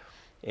Gutted,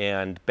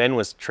 and Ben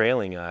was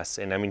trailing us,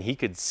 and I mean, he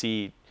could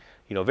see,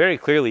 very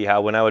clearly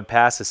how when I would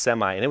pass a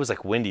semi, and it was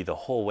like windy the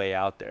whole way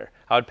out there,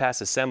 I would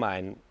pass a semi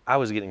and I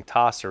was getting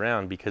tossed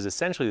around because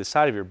essentially the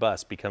side of your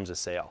bus becomes a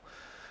sail.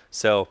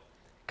 So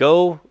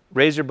go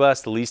raise your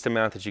bus the least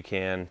amount that you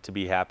can to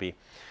be happy.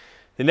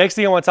 The next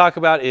thing I want to talk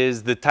about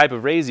is the type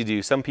of raise you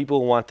do. Some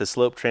people want the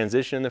slope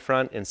transition in the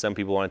front, and some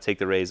people want to take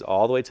the raise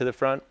all the way to the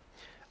front.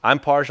 I'm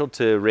partial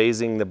to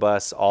raising the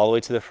bus all the way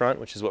to the front,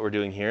 which is what we're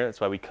doing here. That's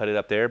why we cut it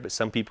up there. But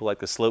some people like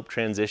the slope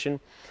transition.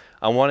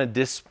 I want to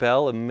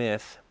dispel a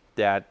myth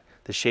that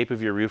the shape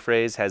of your roof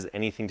raise has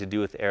anything to do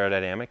with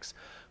aerodynamics,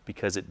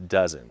 because it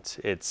doesn't.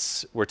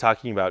 We're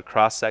talking about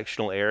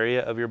cross-sectional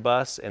area of your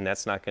bus, and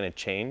that's not going to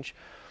change.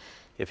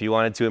 If you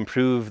wanted to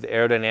improve the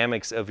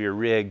aerodynamics of your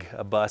rig,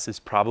 a bus is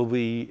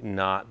probably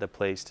not the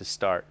place to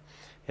start.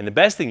 And the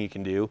best thing you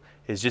can do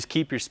is just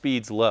keep your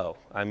speeds low.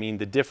 I mean,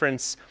 the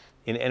difference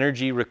in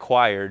energy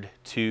required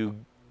to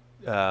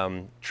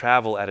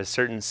travel at a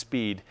certain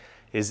speed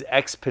is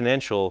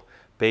exponential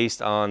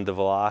based on the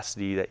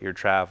velocity that you're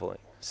traveling.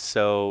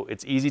 So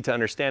it's easy to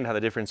understand how the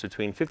difference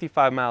between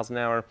 55 miles an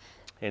hour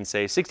and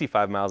say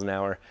 65 miles an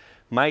hour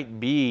might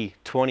be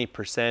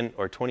 20%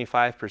 or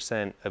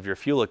 25% of your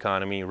fuel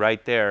economy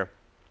right there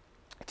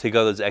to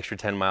go those extra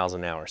 10 miles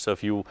an hour. So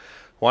if you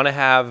want to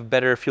have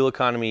better fuel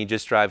economy,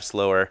 just drive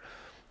slower.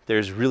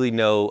 There's really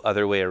no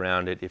other way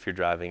around it if you're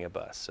driving a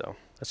bus. So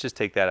let's just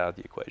take that out of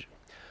the equation.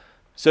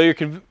 So you're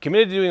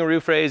committed to doing a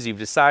roof raise. You've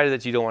decided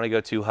that you don't want to go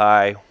too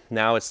high.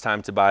 Now it's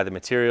time to buy the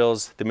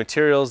materials. The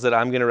materials that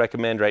I'm going to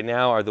recommend right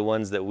now are the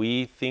ones that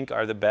we think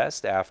are the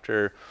best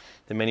after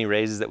the many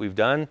raises that we've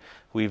done.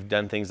 We've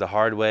done things the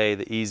hard way,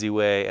 the easy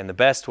way, and the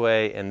best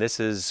way, and this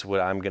is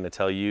what I'm going to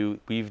tell you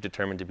we've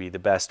determined to be the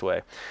best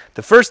way.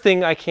 The first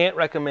thing I can't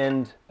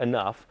recommend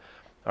enough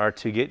are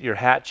to get your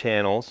hat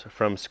channels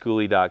from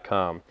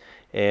Schoolie.com.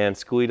 And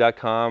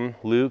Schoolie.com,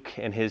 Luke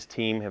and his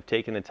team have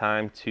taken the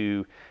time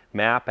to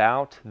map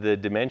out the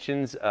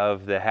dimensions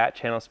of the hat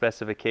channel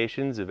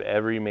specifications of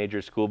every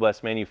major school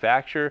bus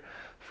manufacturer,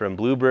 from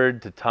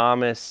Bluebird to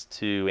Thomas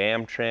to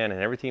Amtran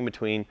and everything in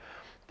between.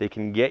 They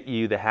can get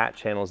you the hat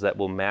channels that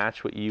will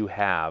match what you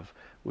have,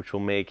 which will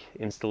make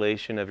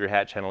installation of your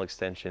hat channel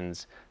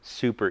extensions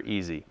super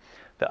easy.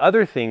 The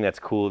other thing that's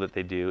cool that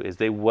they do is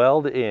they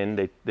weld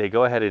in, they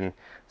go ahead and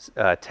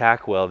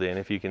tack weld in,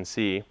 if you can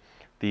see,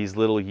 these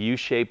little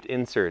U-shaped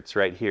inserts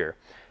right here.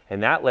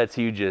 and that lets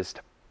you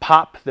just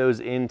pop those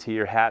into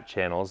your hat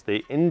channels.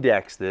 They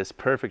index this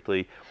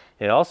perfectly.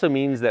 It also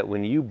means that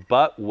when you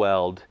butt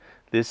weld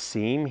this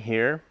seam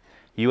here,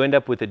 you end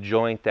up with a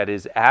joint that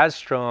is as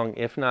strong,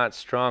 if not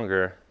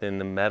stronger, than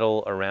the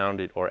metal around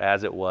it or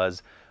as it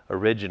was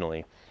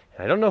originally.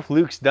 And I don't know if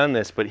Luke's done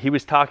this, but he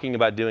was talking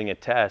about doing a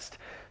test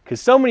because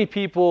so many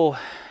people,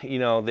 you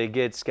know, they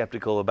get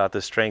skeptical about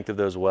the strength of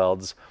those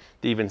welds.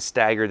 They even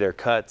stagger their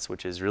cuts,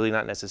 which is really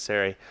not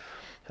necessary.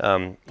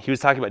 He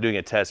was talking about doing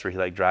a test where he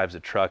like drives a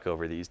truck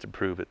over these to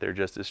prove that they're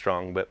just as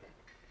strong. But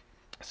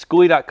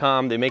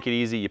Schoolie.com, they make it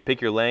easy. You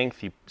pick your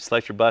length, you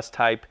select your bus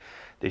type,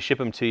 they ship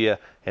them to you,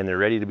 and they're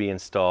ready to be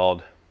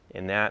installed.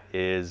 And that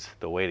is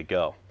the way to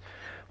go.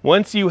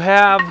 Once you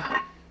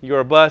have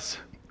your bus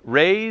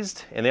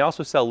raised, and they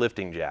also sell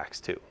lifting jacks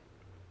too.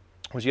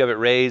 Once you have it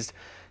raised,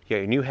 you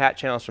got your new hat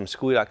channels from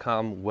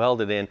Schoolie.com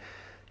welded in.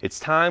 It's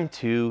time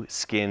to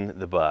skin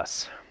the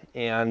bus.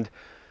 And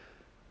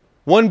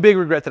one big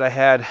regret that I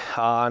had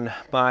on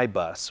my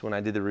bus when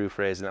I did the roof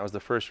raise, and that was the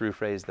first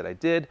roof raise that I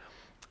did,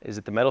 is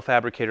that the metal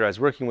fabricator I was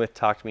working with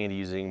talked me into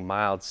using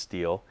mild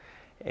steel.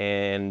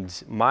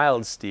 And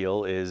mild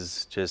steel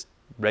is just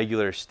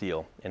regular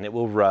steel, and it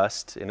will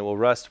rust, and it will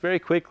rust very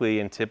quickly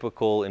in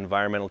typical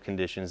environmental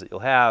conditions that you'll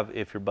have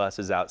if your bus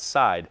is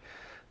outside.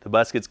 The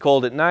bus gets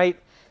cold at night.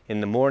 In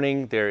the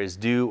morning there is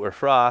dew or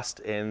frost,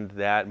 and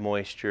that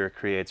moisture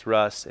creates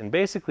rust. And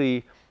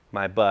basically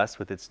my bus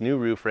with its new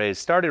roof raise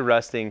started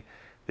rusting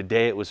the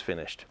day it was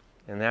finished,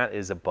 and that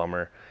is a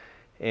bummer.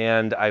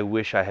 And I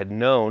wish I had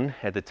known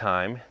at the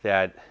time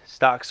that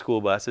stock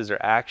school buses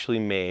are actually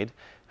made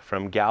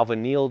from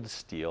galvannealed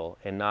steel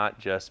and not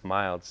just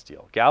mild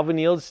steel.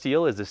 Galvannealed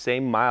steel is the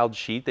same mild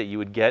sheet that you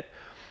would get.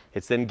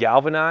 It's then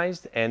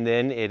galvanized, and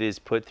then it is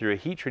put through a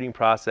heat treating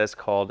process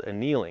called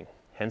annealing,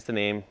 hence the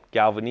name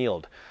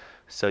galvannealed.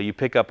 So you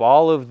pick up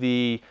all of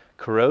the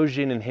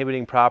corrosion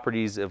inhibiting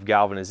properties of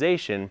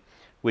galvanization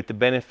with the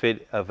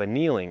benefit of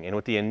annealing. And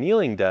what the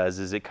annealing does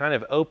is it kind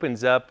of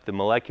opens up the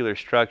molecular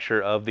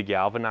structure of the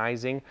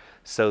galvanizing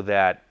so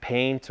that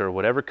paint or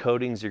whatever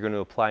coatings you're going to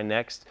apply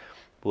next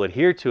will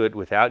adhere to it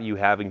without you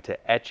having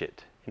to etch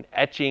it. And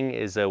etching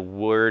is a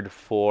word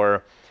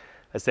for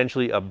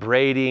essentially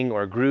abrading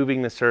or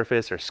grooving the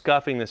surface or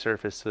scuffing the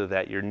surface so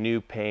that your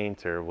new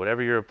paint or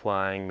whatever you're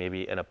applying,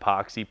 maybe an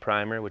epoxy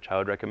primer, which I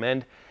would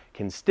recommend,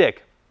 can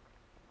stick.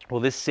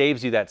 Well, this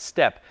saves you that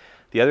step.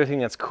 The other thing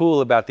that's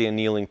cool about the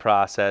annealing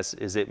process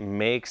is it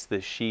makes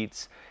the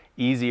sheets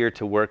easier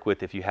to work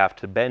with if you have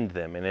to bend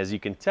them. And as you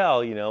can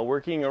tell, you know,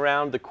 working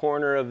around the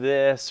corner of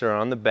this or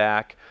on the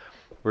back,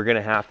 we're going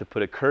to have to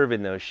put a curve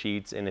in those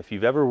sheets. And if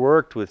you've ever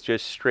worked with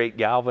just straight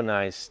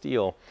galvanized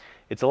steel,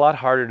 it's a lot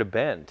harder to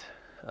bend.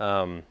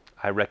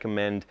 I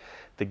recommend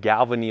the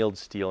galvannealed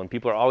steel, and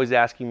people are always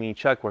asking me,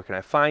 Chuck, where can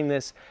I find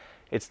this?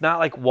 It's not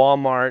like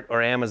Walmart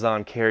or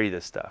Amazon carry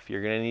this stuff.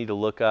 You're going to need to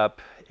look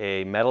up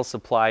a metal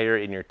supplier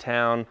in your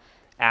town,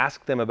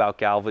 ask them about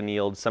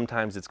galvannealed.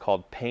 Sometimes it's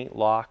called paint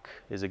lock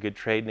is a good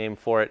trade name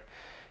for it.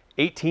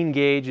 18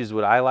 gauge is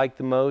what I like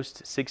the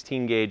most.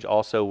 16 gauge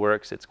also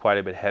works. It's quite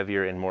a bit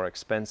heavier and more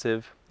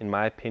expensive, in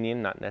my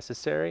opinion, not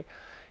necessary.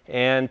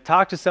 And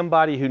talk to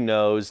somebody who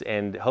knows,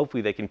 and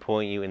hopefully they can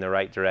point you in the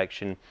right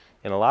direction.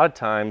 And a lot of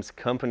times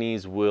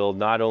companies will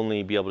not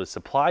only be able to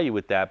supply you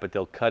with that, but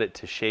they'll cut it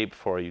to shape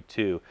for you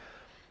too.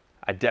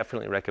 I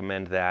definitely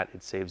recommend that.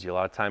 It saves you a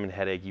lot of time and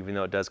headache, even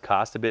though it does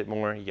cost a bit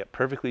more. You get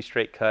perfectly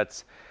straight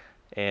cuts,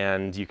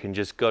 and you can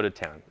just go to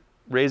town.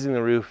 Raising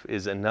the roof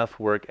is enough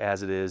work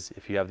as it is.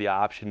 If you have the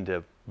option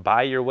to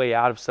buy your way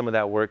out of some of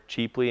that work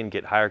cheaply and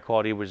get higher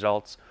quality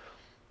results,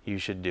 you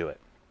should do it.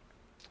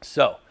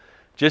 So,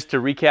 just to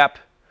recap,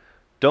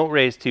 don't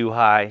raise too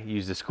high,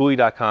 use the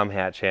Schoolie.com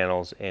hat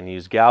channels, and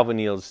use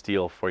galvannealed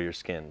steel for your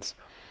skins.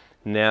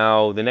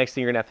 Now, the next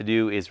thing you're going to have to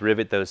do is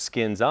rivet those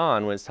skins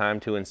on when it's time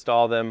to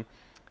install them.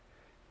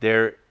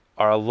 There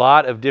are a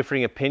lot of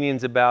differing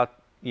opinions about,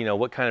 you know,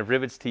 what kind of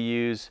rivets to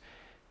use.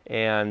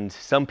 And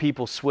some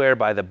people swear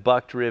by the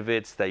bucked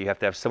rivets that you have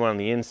to have someone on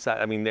the inside.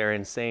 I mean, they're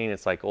insane.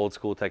 It's like old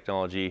school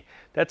technology.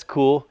 That's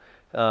cool.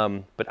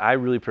 But I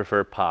really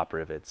prefer pop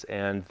rivets.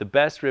 And the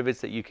best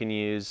rivets that you can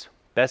use,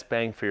 best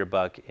bang for your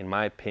buck, in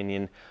my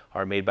opinion,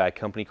 are made by a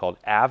company called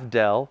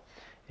Avdel.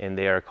 And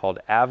they are called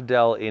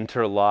Avdel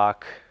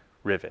Interlock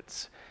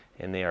rivets.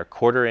 And they are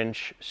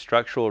 1/4-inch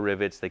structural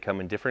rivets. They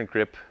come in different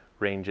grip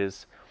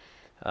ranges.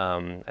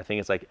 I think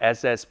it's like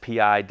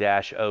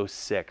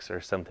SSPI-06 or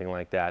something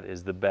like that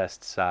is the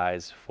best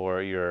size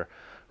for your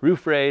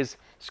roof raise.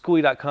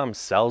 Schoolie.com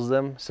sells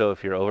them, so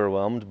if you're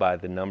overwhelmed by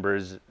the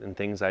numbers and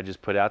things I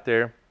just put out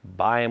there,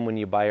 buy them when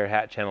you buy your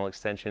hat channel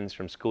extensions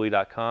from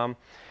Schoolie.com.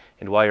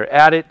 And while you're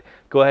at it,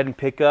 go ahead and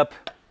pick up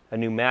a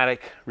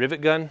pneumatic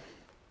rivet gun.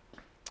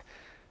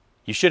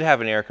 You should have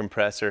an air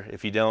compressor.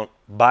 If you don't,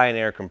 buy an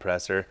air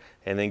compressor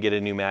and then get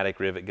a pneumatic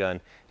rivet gun.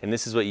 And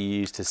this is what you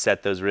use to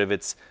set those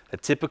rivets. A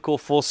typical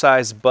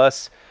full-size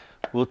bus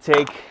will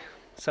take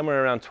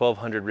somewhere around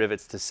 1,200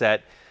 rivets to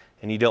set,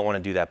 and you don't want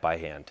to do that by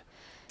hand.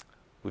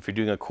 If you're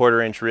doing a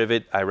 1/4 inch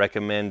rivet, I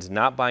recommend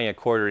not buying a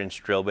 1/4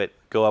 inch drill bit.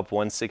 Go up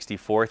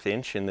 1/64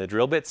 inch in the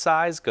drill bit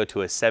size. Go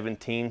to a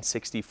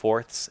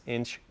 17/64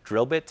 inch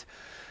drill bit.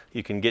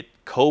 You can get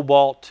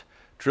cobalt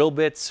drill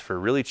bits for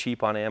really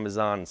cheap on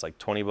Amazon. It's like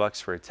 20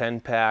 bucks for a 10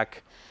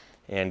 pack.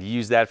 And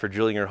use that for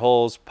drilling your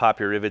holes.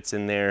 Pop your rivets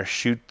in there.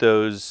 Shoot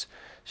those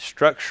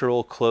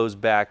structural closed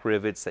back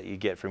rivets that you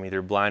get from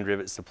either Blind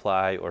Rivet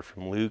Supply or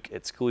from Luke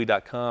at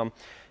schoolie.com,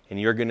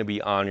 and you're going to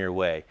be on your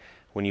way.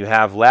 When you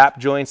have lap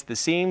joints at the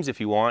seams,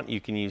 if you want,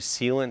 you can use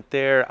sealant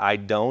there. I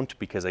don't,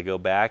 because I go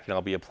back and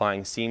I'll be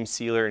applying seam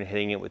sealer and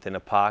hitting it with an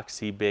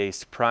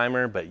epoxy-based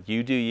primer, but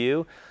you do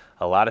you.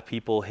 A lot of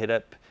people hit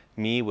up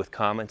me with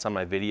comments on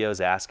my videos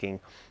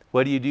asking,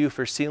 what do you do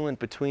for sealant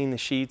between the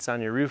sheets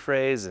on your roof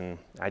raise? And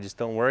I just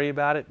don't worry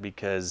about it,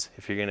 because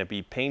if you're going to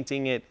be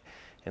painting it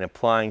and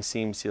applying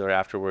seam sealer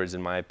afterwards,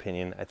 in my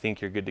opinion, I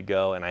think you're good to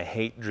go. And I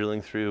hate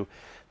drilling through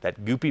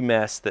that goopy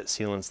mess that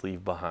sealants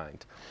leave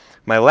behind.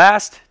 My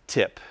last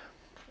tip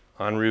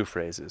on roof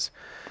raises,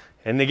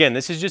 and again,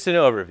 this is just an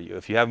overview.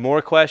 If you have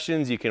more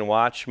questions, you can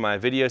watch my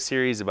video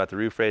series about the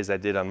roof raise I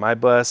did on my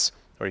bus,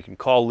 or you can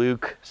call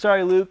Luke.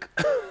 Sorry, Luke.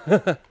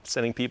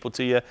 Sending people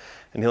to you,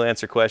 and he'll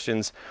answer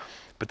questions.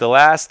 But the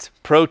last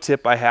pro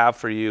tip I have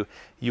for you,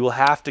 you will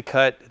have to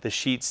cut the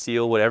sheet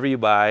steel, whatever you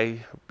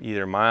buy,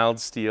 either mild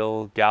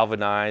steel,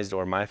 galvanized,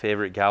 or my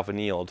favorite,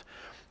 galvannealed.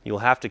 You'll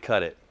have to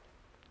cut it.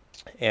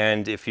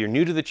 And if you're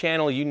new to the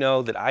channel, you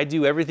know that I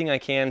do everything I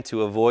can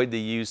to avoid the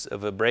use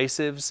of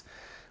abrasives.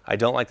 I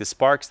don't like the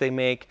sparks they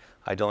make.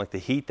 I don't like the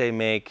heat they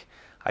make.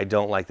 I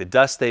don't like the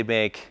dust they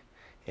make.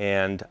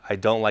 And I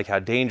don't like how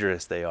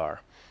dangerous they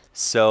are.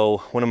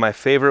 So one of my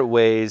favorite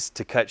ways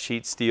to cut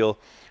sheet steel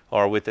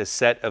are with a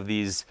set of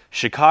these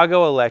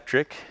Chicago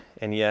Electric,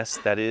 and yes,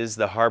 that is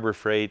the Harbor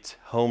Freight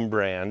home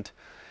brand,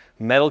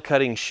 metal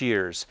cutting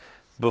shears.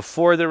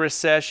 Before the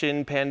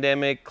recession,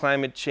 pandemic,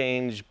 climate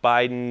change,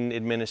 Biden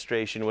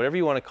administration, whatever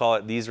you want to call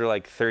it, these are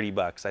like 30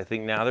 bucks. I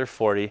think now they're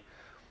 40,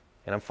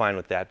 and I'm fine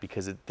with that,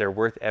 because they're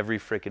worth every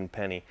frickin'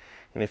 penny.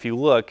 And if you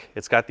look,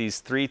 it's got these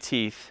 3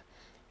 teeth,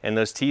 and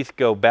those teeth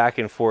go back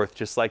and forth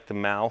just like the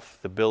mouth,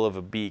 the bill of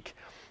a beak.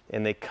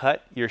 And they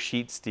cut your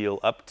sheet steel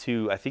up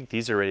to, I think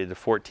these are rated to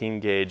 14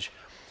 gauge.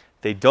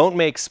 They don't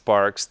make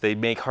sparks, they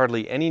make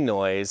hardly any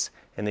noise,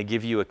 and they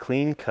give you a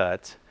clean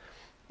cut.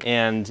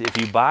 And if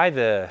you buy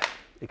the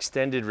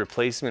extended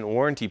replacement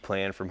warranty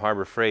plan from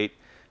Harbor Freight,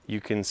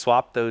 you can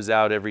swap those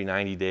out every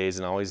 90 days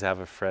and always have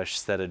a fresh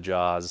set of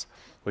jaws,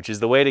 which is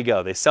the way to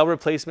go. They sell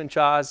replacement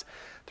jaws.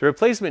 The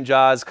replacement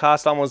jaws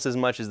cost almost as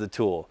much as the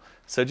tool.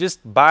 So just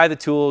buy the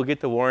tool,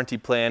 get the warranty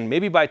plan,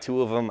 maybe buy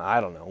 2 of them, I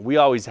don't know. We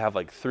always have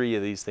like 3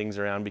 of these things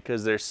around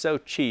because they're so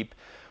cheap,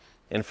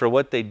 and for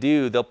what they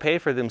do, they'll pay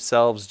for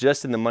themselves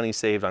just in the money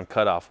saved on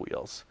cutoff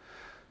wheels.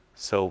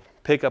 So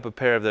pick up a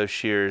pair of those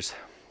shears,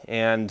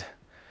 and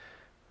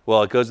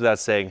well, it goes without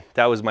saying,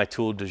 that was my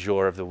tool du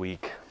jour of the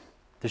week.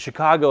 The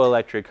Chicago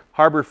Electric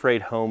Harbor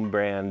Freight home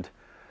brand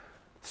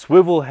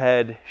swivel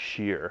head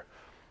shear.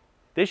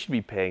 They should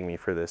be paying me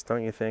for this,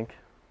 don't you think?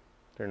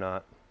 They're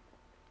not.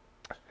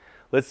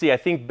 Let's see, I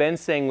think Ben's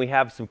saying we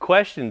have some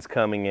questions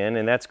coming in,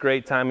 and that's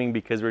great timing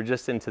because we're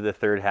just into the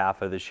third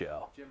half of the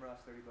show. Jim Ross,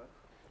 30 bucks.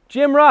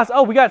 Jim Ross,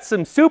 oh, we got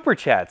some super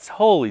chats.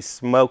 Holy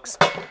smokes.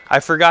 I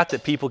forgot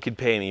that people could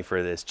pay me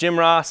for this. Jim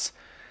Ross,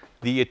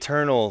 the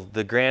eternal,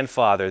 the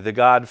grandfather, the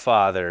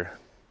godfather,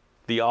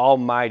 the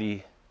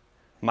almighty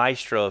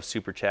maestro of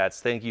super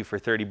chats. Thank you for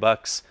 30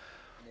 bucks.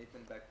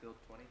 Nathan Beckfield,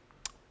 20.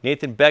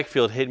 Nathan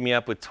Beckfield hit me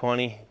up with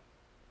 20.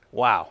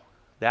 Wow,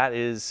 that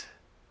is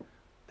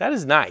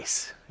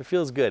nice. It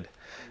feels good.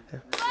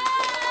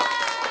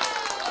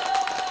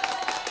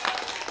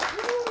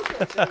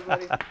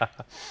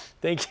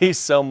 Thank you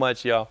so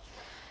much, y'all.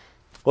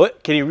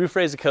 What? Can you roof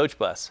raise a coach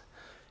bus?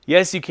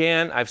 Yes, you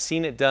can. I've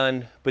seen it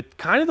done, but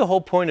kind of the whole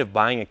point of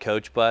buying a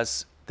coach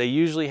bus, they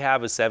usually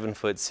have a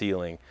 7-foot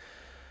ceiling.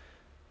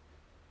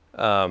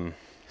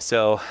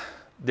 So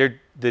the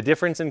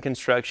difference in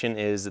construction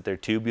is that they're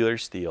tubular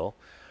steel.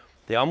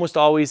 They almost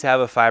always have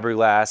a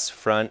fiberglass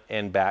front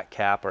and back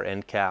cap or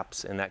end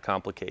caps, and that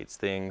complicates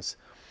things.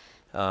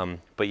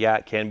 But yeah,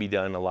 it can be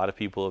done. A lot of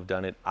people have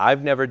done it.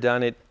 I've never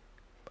done it.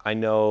 I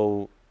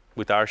know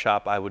with our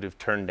shop, I would have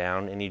turned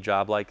down any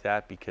job like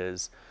that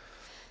because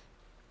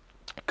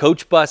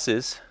coach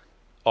buses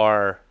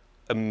are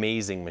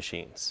amazing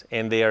machines,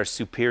 and they are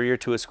superior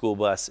to a school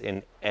bus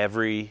in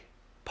every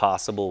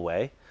possible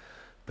way,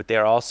 but they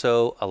are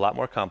also a lot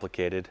more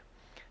complicated.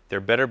 They're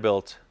better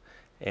built,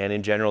 and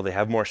in general, they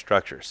have more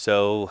structure.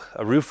 So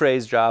a roof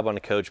raise job on a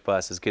coach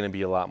bus is going to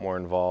be a lot more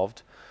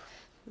involved.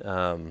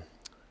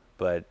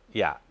 But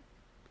yeah,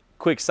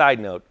 quick side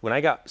note, when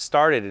I got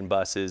started in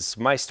buses,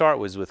 my start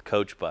was with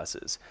coach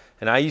buses,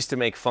 and I used to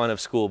make fun of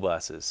school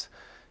buses,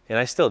 and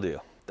I still do.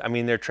 I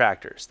mean, they're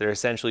tractors. They're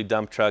essentially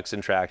dump trucks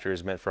and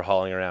tractors meant for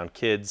hauling around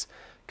kids.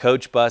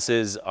 Coach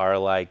buses are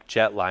like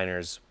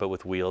jetliners, but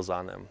with wheels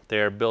on them.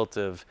 They're built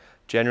of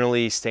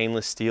generally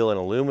stainless steel and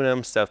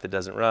aluminum, stuff that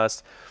doesn't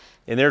rust.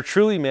 And they're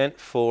truly meant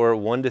for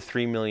 1 to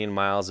 3 million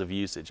miles of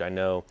usage. I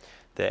know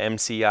the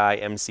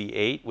MCI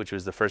MC8, which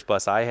was the first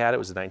bus I had. It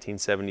was a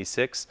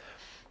 1976.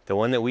 The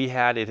one that we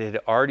had, it had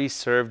already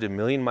served 1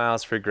 million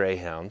miles for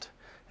Greyhound,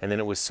 and then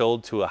it was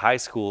sold to a high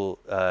school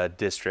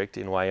district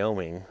in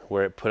Wyoming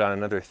where it put on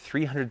another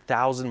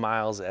 300,000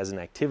 miles as an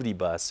activity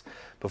bus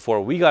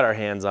before we got our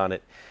hands on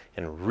it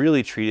and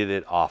really treated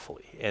it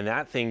awfully. And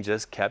that thing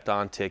just kept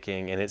on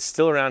ticking, and it's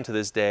still around to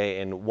this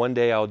day. And one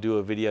day I'll do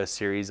a video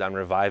series on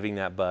reviving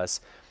that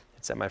bus.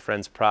 It's at my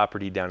friend's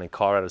property down in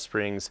Colorado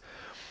Springs.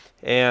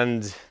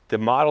 And the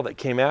model that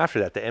came after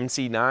that, the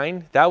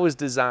MC9, that was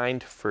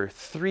designed for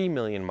 3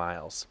 million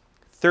miles.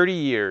 30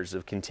 years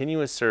of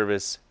continuous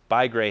service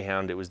by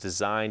Greyhound. It was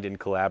designed in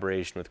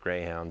collaboration with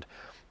Greyhound.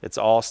 It's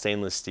all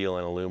stainless steel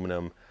and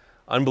aluminum.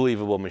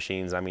 Unbelievable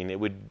machines. I mean, it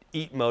would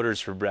eat motors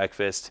for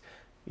breakfast.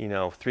 You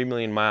know, 3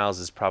 million miles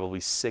is probably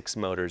 6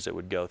 motors it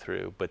would go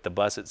through. But the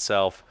bus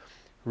itself,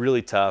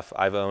 really tough.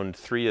 I've owned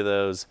 3 of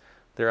those.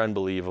 They're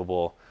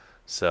unbelievable.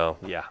 So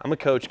yeah, I'm a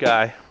coach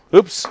guy.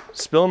 Oops,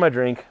 spilling my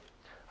drink.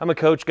 I'm a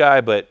coach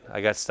guy, but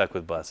I got stuck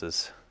with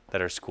buses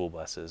that are school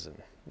buses,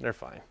 and they're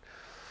fine.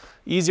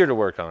 Easier to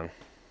work on,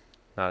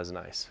 not as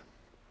nice.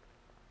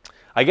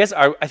 I guess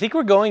I think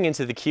we're going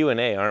into the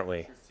Q&A, aren't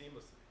we?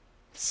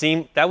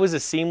 That was a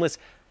seamless.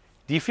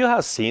 Do you feel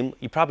how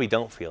you probably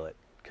don't feel it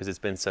because it's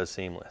been so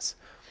seamless.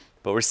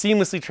 But we're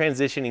seamlessly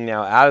transitioning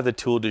now out of the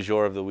tool du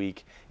jour of the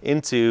week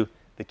into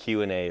the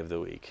Q&A of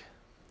the week.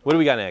 What do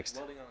we got next?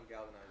 Welding on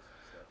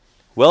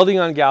galvanized. Welding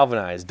on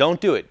galvanized.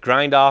 Don't do it.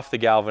 Grind off the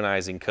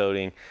galvanizing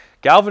coating.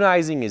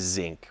 Galvanizing is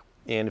zinc.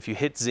 And if you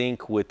hit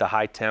zinc with the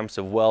high temps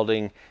of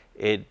welding,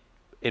 it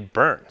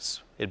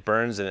burns. It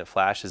burns and it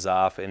flashes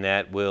off, and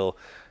that will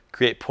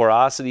create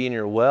porosity in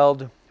your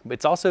weld.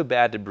 It's also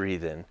bad to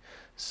breathe in.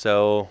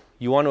 So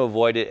you want to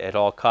avoid it at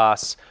all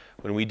costs.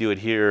 When we do it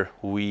here,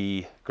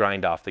 we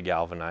grind off the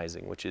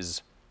galvanizing, which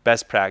is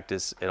best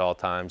practice at all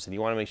times. And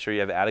you want to make sure you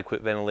have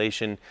adequate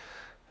ventilation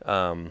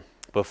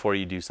before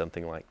you do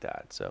something like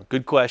that. So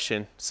good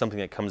question, something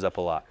that comes up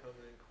a lot.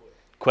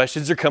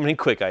 Questions are coming in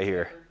quick, I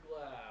hear.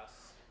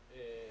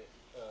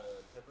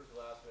 Tempered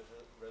glass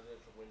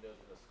residential windows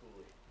in a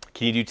schoolie.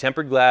 Can you do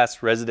tempered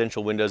glass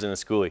residential windows in a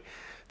schoolie?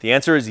 The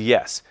answer is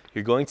yes.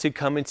 You're going to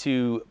come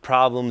into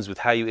problems with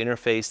how you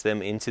interface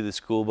them into the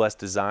school bus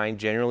design.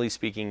 Generally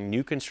speaking,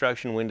 new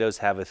construction windows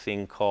have a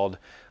thing called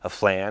a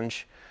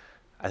flange.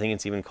 I think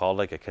it's even called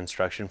like a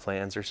construction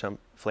flange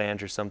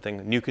or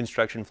something. New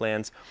construction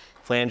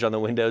flange on the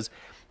windows.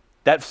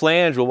 That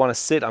flange will want to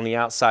sit on the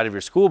outside of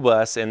your school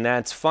bus, and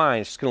that's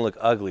fine. It's just going to look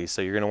ugly,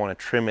 so you're going to want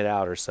to trim it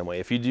out or some way.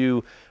 If you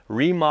do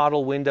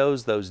remodel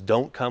windows, those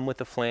don't come with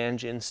a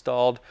flange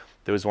installed.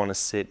 Those want to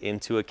sit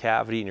into a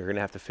cavity, and you're going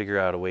to have to figure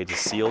out a way to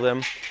seal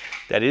them.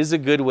 That is a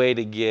good way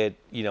to get,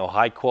 you know,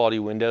 high quality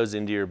windows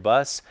into your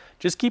bus.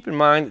 Just keep in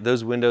mind that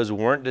those windows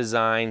weren't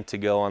designed to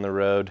go on the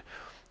road,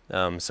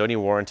 so any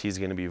warranty is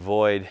going to be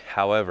void.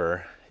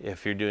 However,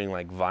 if you're doing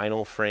like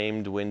vinyl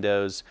framed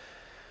windows,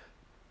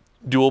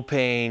 dual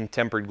pane,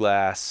 tempered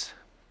glass,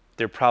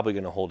 they're probably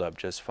going to hold up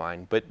just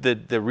fine. But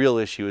the real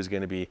issue is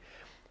going to be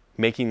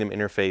making them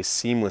interface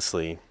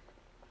seamlessly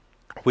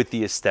with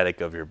the aesthetic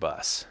of your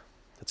bus.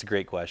 That's a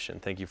great question.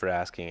 Thank you for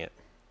asking it.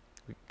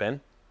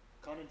 Ben?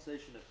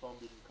 Condensation if foam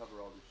didn't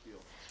cover all your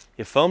steel.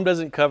 If foam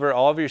doesn't cover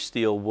all of your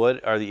steel,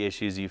 what are the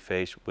issues you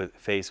face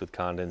with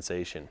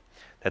condensation?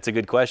 That's a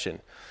good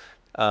question.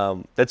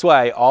 That's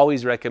why I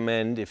always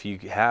recommend, if you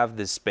have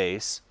this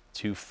space,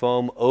 to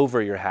foam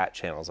over your hat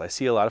channels. I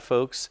see a lot of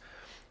folks,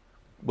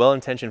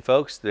 well-intentioned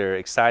folks, they're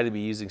excited to be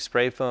using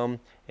spray foam,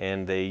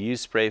 and they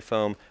use spray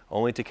foam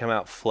only to come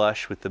out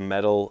flush with the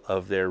metal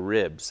of their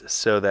ribs,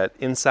 so that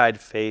inside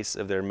face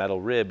of their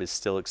metal rib is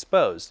still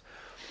exposed.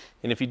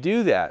 And if you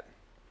do that,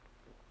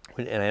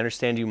 and I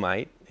understand you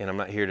might, and I'm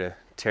not here to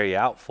tear you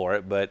out for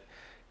it, but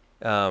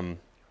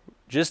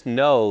just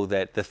know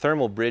that the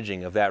thermal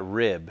bridging of that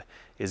rib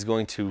is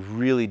going to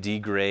really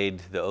degrade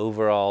the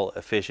overall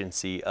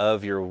efficiency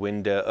of your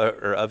window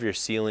or of your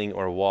ceiling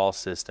or wall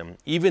system,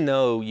 even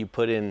though you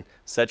put in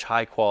such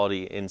high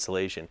quality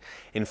insulation.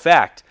 In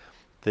fact,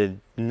 the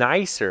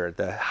nicer,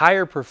 the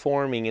higher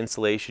performing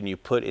insulation you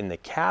put in the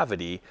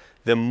cavity,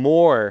 the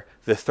more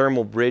the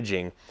thermal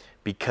bridging,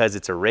 because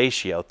it's a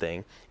ratio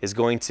thing, is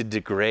going to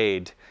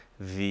degrade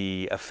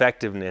the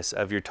effectiveness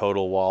of your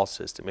total wall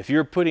system. If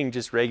you're putting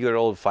just regular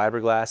old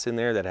fiberglass in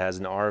there that has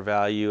an R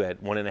value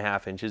at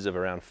 1.5 inches of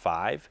around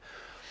 5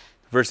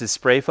 versus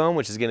spray foam,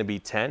 which is going to be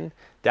 10,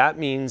 that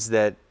means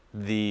that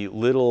the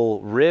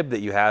little rib that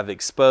you have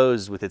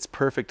exposed with its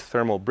perfect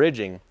thermal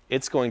bridging,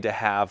 it's going to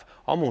have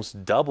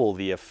almost double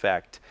the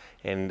effect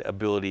and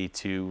ability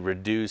to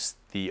reduce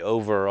the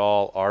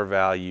overall R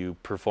value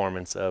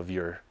performance of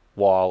your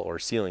wall or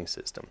ceiling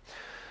system.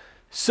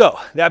 So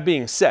that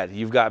being said,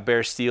 you've got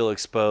bare steel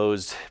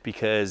exposed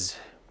because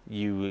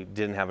you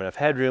didn't have enough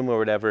headroom or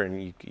whatever,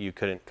 and you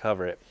couldn't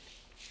cover it.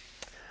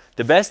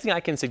 The best thing I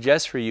can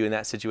suggest for you in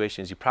that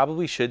situation is you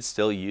probably should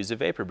still use a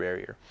vapor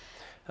barrier.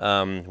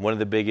 One of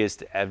the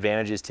biggest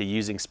advantages to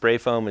using spray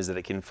foam is that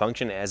it can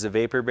function as a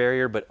vapor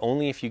barrier, but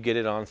only if you get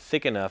it on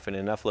thick enough in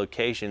enough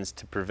locations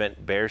to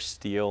prevent bare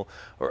steel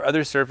or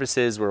other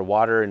surfaces where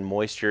water and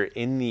moisture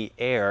in the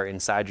air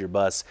inside your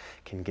bus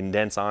can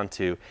condense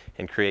onto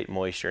and create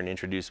moisture and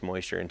introduce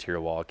moisture into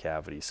your wall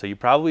cavity. So you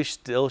probably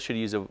still should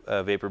use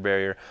a vapor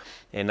barrier,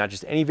 and not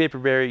just any vapor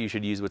barrier. You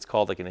should use what's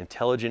called like an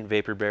intelligent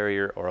vapor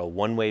barrier or a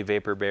one-way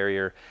vapor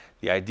barrier.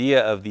 The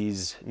idea of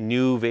these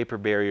new vapor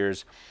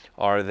barriers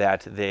are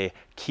that they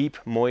keep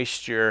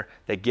moisture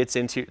they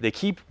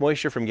keep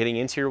moisture from getting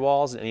into your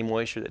walls, and any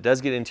moisture that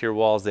does get into your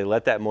walls, they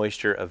let that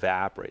moisture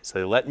evaporate. So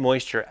they let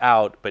moisture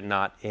out but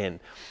not in.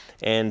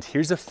 And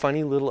here's a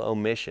funny little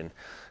omission.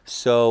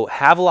 So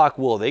Havelock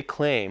wool, they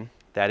claim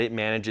that it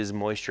manages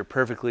moisture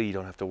perfectly. You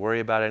don't have to worry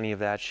about any of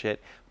that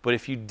shit. But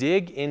if you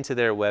dig into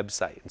their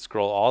website and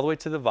scroll all the way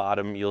to the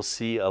bottom, you'll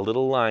see a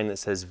little line that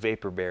says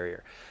vapor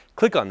barrier.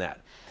 Click on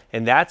that.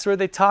 And that's where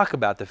they talk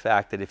about the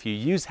fact that if you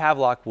use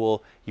Havelock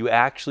wool, you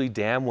actually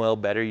damn well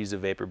better use a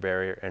vapor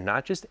barrier, and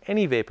not just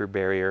any vapor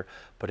barrier,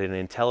 but an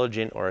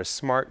intelligent or a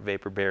smart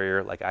vapor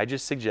barrier like I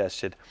just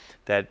suggested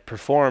that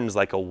performs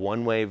like a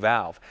one-way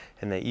valve,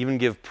 and they even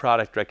give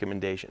product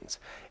recommendations.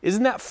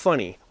 Isn't that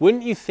funny?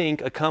 Wouldn't you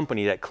think a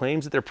company that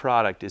claims that their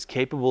product is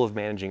capable of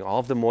managing all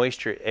of the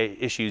moisture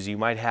issues you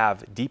might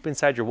have deep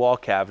inside your wall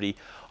cavity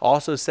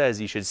also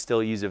says you should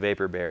still use a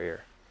vapor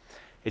barrier?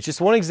 It's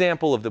just one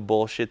example of the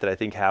bullshit that I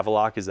think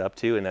Havelock is up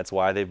to, and that's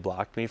why they've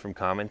blocked me from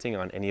commenting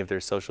on any of their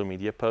social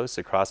media posts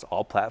across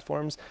all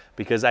platforms,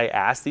 because I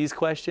ask these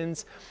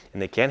questions and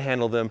they can't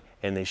handle them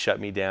and they shut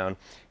me down.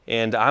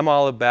 And I'm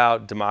all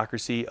about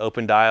democracy,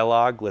 open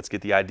dialogue. Let's get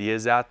the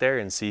ideas out there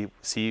and see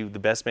the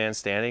best man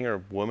standing or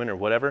woman or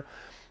whatever.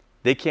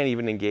 They can't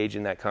even engage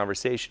in that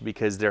conversation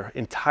because their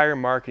entire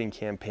marketing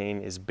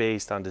campaign is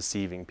based on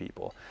deceiving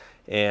people.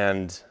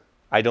 And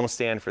I don't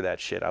stand for that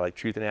shit. I like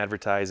truth in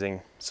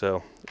advertising.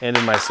 So,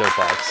 ending my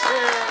soapbox.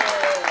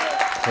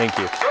 Thank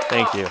you.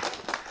 Thank you.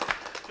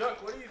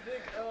 Chuck, what do you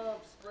think of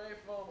spray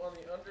foam on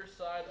the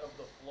underside of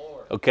the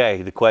floor?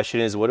 Okay, the question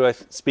is,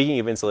 speaking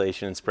of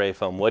insulation and spray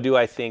foam, what do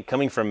I think,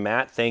 coming from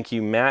Matt, thank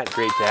you, Matt,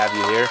 great to have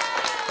you here.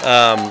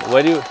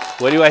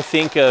 What do I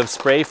think of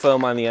spray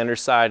foam on the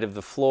underside of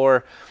the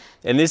floor?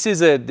 And this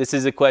is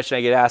a question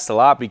I get asked a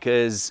lot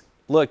because,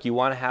 look, you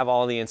want to have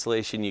all the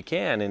insulation you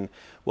can, and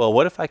well,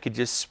 what if I could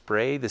just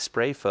spray the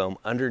spray foam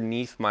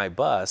underneath my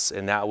bus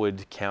and that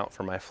would count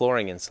for my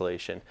flooring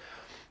insulation?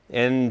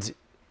 And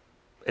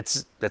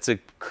that's a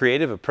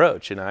creative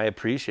approach, and I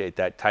appreciate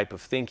that type of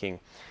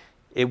thinking.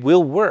 It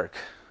will work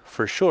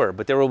for sure,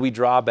 but there will be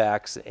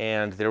drawbacks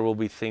and there will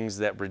be things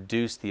that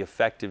reduce the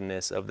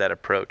effectiveness of that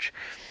approach,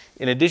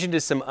 in addition to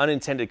some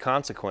unintended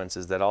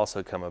consequences that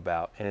also come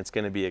about, and it's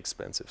going to be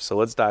expensive. So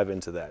let's dive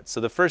into that.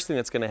 So the first thing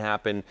that's going to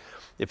happen,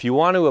 if you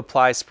want to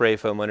apply spray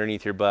foam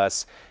underneath your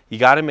bus, you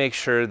got to make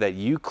sure that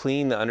you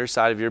clean the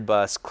underside of your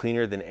bus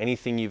cleaner than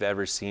anything you've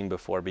ever seen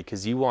before,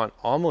 because you want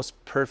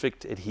almost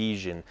perfect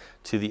adhesion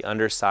to the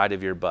underside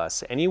of your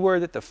bus.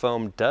 Anywhere that the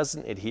foam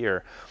doesn't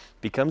adhere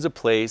becomes a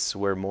place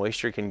where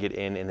moisture can get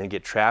in and then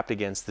get trapped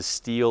against the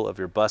steel of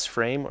your bus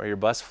frame or your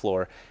bus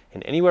floor.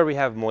 And anywhere we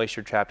have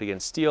moisture trapped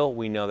against steel,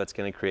 we know that's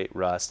going to create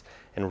rust.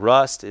 And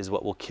rust is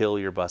what will kill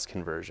your bus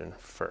conversion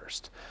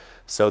first.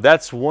 So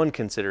that's one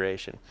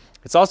consideration.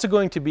 It's also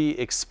going to be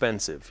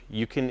expensive.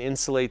 You can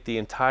insulate the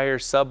entire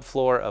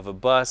subfloor of a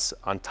bus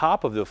on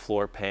top of the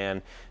floor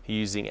pan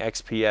using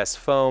XPS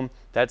foam.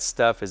 That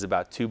stuff is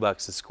about $2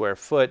 a square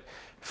foot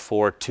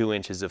for 2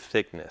 inches of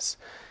thickness.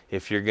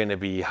 If you're going to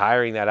be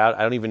hiring that out,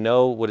 I don't even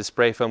know what a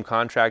spray foam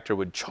contractor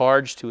would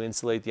charge to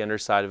insulate the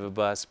underside of a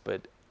bus,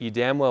 but you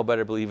damn well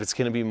better believe it's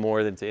going to be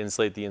more than to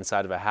insulate the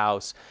inside of a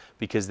house,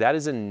 because that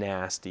is a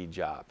nasty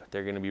job.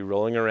 They're going to be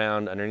rolling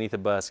around underneath a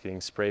bus getting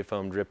spray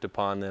foam dripped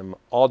upon them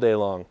all day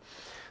long.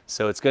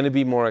 So it's going to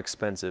be more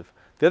expensive.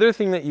 The other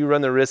thing that you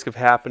run the risk of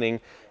happening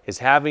is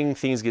having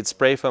things get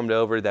spray foamed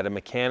over that a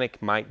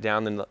mechanic might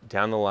down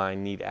the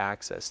line need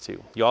access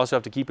to. You also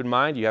have to keep in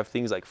mind you have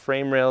things like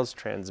frame rails,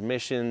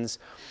 transmissions,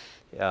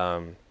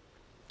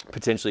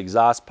 potentially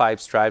exhaust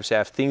pipes, drive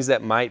shaft, things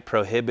that might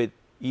prohibit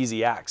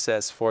easy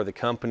access for the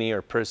company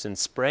or person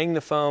spraying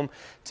the foam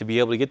to be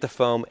able to get the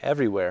foam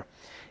everywhere.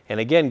 And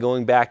again,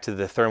 going back to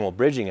the thermal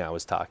bridging I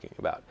was talking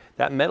about,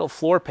 that metal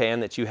floor pan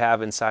that you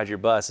have inside your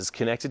bus is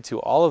connected to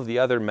all of the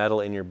other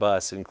metal in your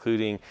bus,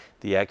 including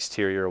the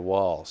exterior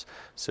walls.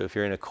 So if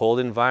you're in a cold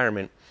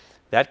environment,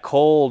 that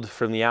cold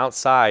from the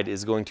outside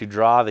is going to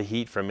draw the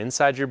heat from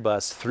inside your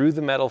bus through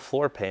the metal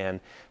floor pan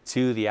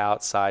to the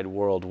outside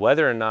world,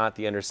 whether or not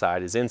the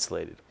underside is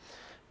insulated.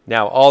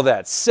 Now, all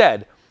that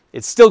said,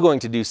 it's still going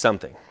to do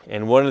something.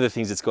 And one of the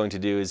things it's going to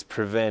do is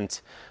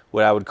prevent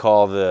what I would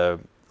call the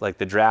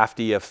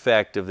drafty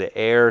effect of the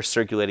air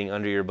circulating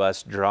under your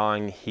bus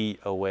drawing heat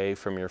away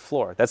from your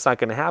floor. That's not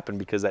going to happen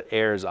because that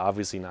air is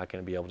obviously not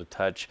going to be able to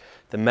touch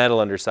the metal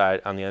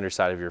underside on the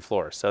underside of your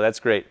floor. So that's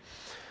great.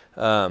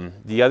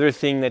 The other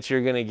thing that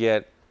you're going to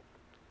get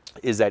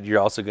is that you're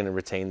also going to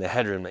retain the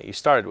headroom that you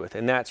started with,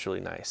 and that's really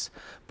nice.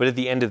 But at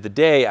the end of the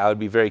day, I would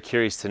be very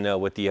curious to know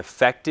what the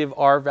effective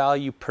R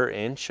value per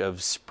inch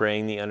of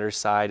spraying the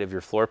underside of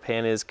your floor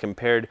pan is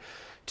compared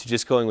to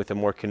just going with a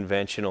more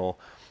conventional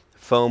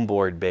foam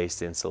board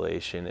based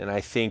insulation. And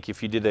I think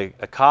if you did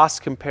a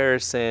cost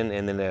comparison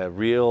and then a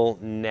real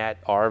net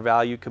R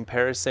value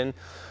comparison,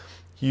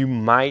 you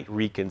might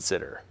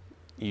reconsider.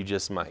 You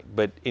just might.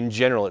 But in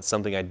general, it's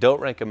something I don't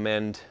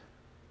recommend.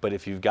 But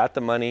if you've got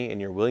the money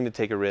and you're willing to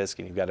take a risk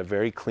and you've got a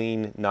very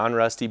clean,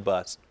 non-rusty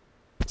bus,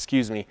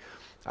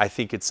 I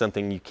think it's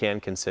something you can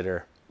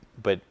consider.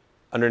 But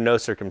under no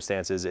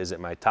circumstances is it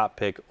my top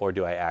pick, or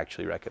do I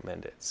actually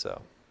recommend it?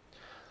 So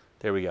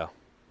there we go.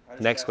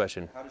 Next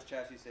question. How does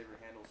Chassis Saver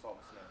handle salt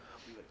and snow?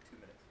 Do like 2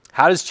 minutes.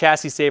 How does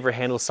Chassis Saver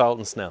handle salt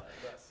and snow?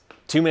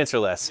 2 minutes or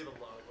less.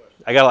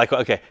 I got like,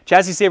 okay.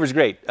 Chassis Saver is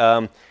great.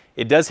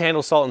 It does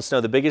handle salt and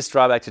snow. The biggest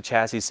drawback to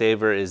Chassis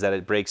Saver is that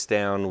it breaks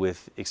down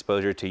with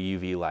exposure to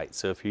UV light.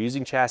 So if you're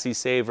using Chassis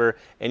Saver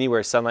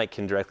anywhere sunlight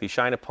can directly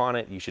shine upon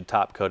it, you should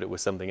top coat it with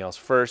something else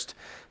first.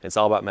 It's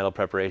all about metal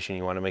preparation.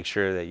 You want to make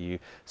sure that you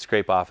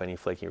scrape off any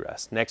flaky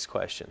rust. Next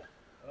question.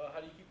 How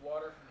do you keep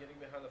water from getting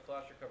behind the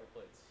flasher cover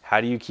plates?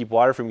 How do you keep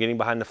water from getting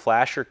behind the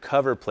flasher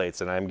cover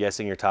plates? And I'm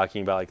guessing you're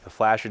talking about like the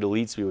flasher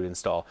deletes we would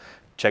install.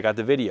 Check out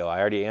the video. I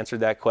already answered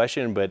that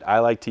question, but I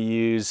like to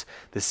use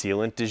the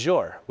sealant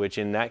Jour, which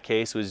in that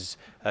case was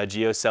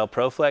GeoCell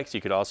ProFlex. You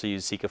could also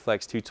use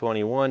Sikaflex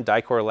 221,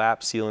 Dicor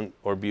Lap, sealant,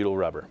 or butyl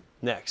rubber.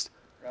 Next.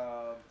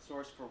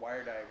 Source for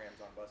wire diagrams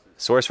on buses.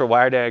 Source for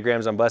wire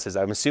diagrams on buses.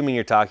 I'm assuming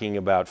you're talking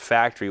about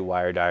factory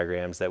wire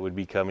diagrams that would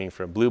be coming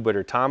from Bluebird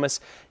or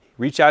Thomas.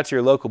 Reach out to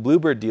your local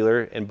Bluebird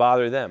dealer and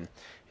bother them.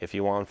 If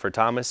you want for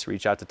Thomas,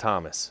 reach out to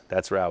Thomas.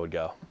 That's where I would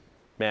go.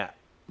 Matt.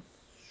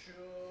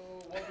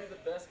 What would be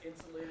the best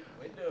insulated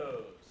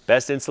windows?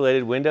 Best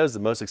insulated windows, the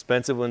most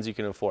expensive ones you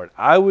can afford.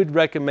 I would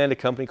recommend a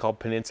company called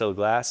Peninsula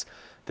Glass.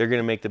 They're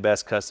going to make the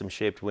best custom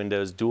shaped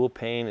windows. Dual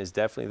pane is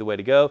definitely the way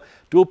to go.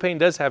 Dual pane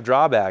does have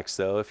drawbacks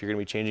though. If you're going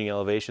to be changing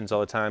elevations all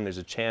the time, there's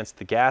a chance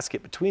the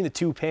gasket between the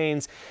two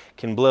panes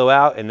can blow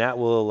out, and that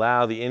will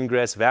allow the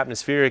ingress of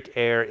atmospheric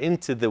air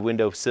into the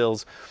window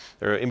sills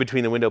or in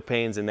between the window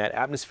panes, and that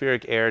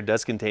atmospheric air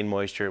does contain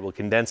moisture. It will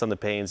condense on the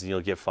panes and you'll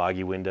get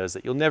foggy windows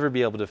that you'll never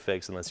be able to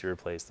fix unless you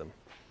replace them.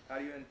 How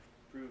do you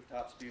improve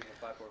top speed of a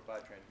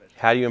 545 transmission?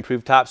 How do you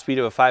improve top speed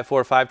of a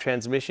 545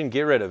 transmission?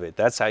 Get rid of it.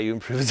 That's how you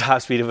improve the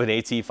top speed of an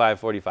AT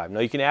 545. No,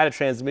 you can add a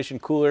transmission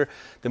cooler.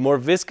 The more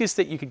viscous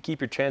that you can keep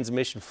your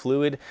transmission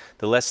fluid,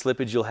 the less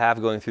slippage you'll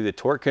have going through the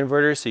torque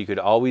converter, so you could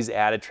always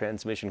add a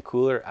transmission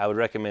cooler. I would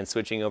recommend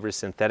switching over to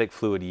synthetic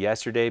fluid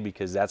yesterday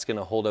because that's going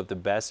to hold up the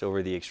best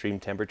over the extreme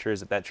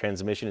temperatures that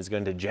transmission is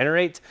going to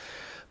generate.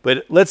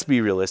 But let's be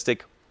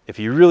realistic. If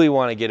you really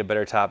want to get a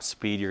better top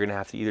speed, you're going to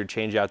have to either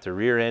change out the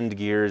rear end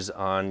gears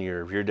on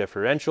your rear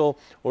differential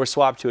or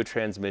swap to a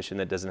transmission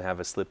that doesn't have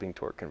a slipping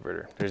torque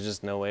converter. There's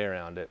just no way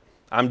around it.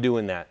 I'm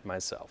doing that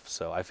myself,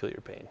 so I feel your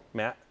pain.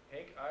 Matt?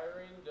 Hank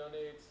Eyring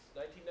donates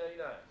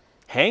 $19.99.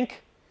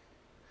 Hank?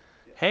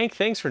 Yeah. Hank,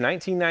 thanks for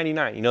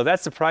 $19.99. You know,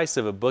 that's the price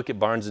of a book at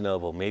Barnes &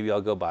 Noble. Maybe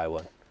I'll go buy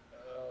one.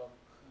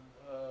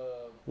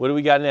 What do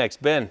we got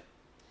next? Ben?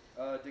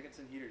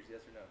 Dickinson heaters,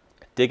 yes or no?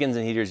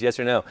 Dickinson heaters, yes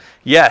or no?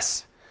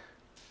 Yes.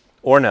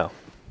 Or no.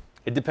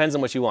 It depends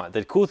on what you want.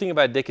 The cool thing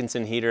about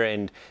Dickinson heater,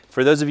 and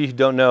for those of you who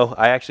don't know,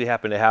 I actually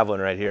happen to have one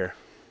right here.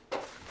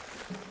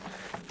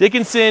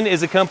 Dickinson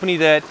is a company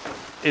that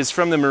is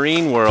from the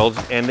marine world,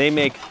 and they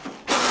make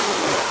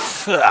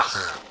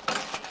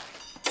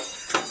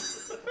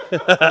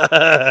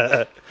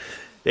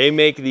they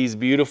make these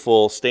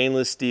beautiful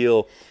stainless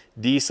steel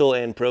diesel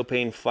and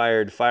propane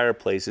fired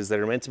fireplaces that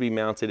are meant to be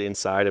mounted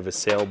inside of a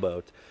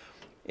sailboat.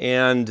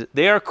 And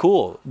they are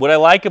cool. What I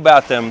like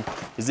about them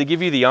is they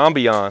give you the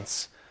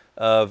ambiance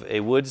of a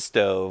wood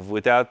stove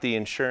without the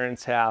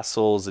insurance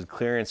hassles and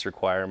clearance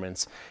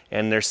requirements.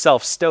 And they're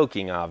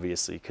self-stoking,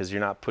 obviously, because you're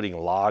not putting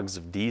logs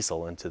of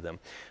diesel into them.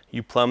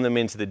 You plumb them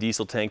into the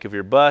diesel tank of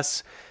your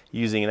bus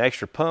using an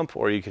extra pump,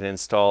 or you can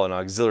install an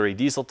auxiliary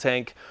diesel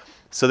tank.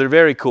 So they're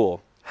very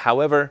cool.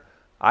 However,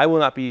 I will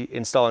not be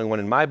installing one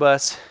in my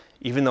bus,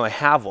 even though I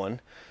have one,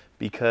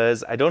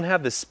 because I don't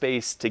have the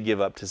space to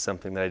give up to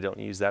something that I don't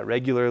use that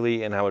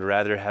regularly, and I would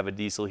rather have a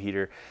diesel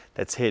heater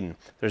that's hidden.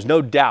 There's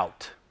no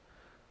doubt,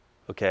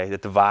 okay,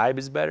 that the vibe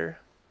is better,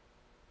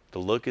 the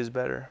look is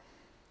better,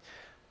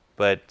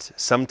 but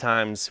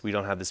sometimes we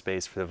don't have the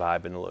space for the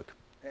vibe and the look.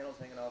 Panels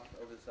hanging off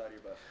over the side of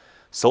your bus.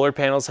 Solar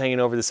panels hanging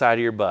over the side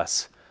of your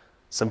bus.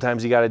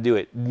 Sometimes you got to do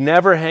it.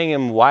 Never hang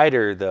them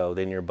wider though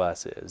than your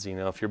bus is. You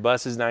know, if your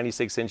bus is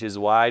 96 inches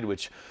wide,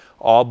 which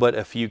all but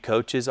a few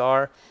coaches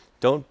are,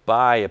 don't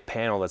buy a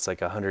panel that's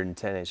like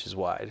 110 inches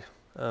wide.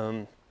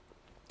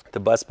 The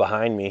bus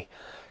behind me,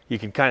 you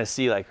can kind of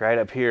see like right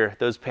up here,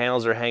 those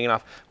panels are hanging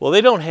off. Well,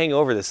 they don't hang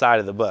over the side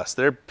of the bus.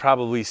 They're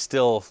probably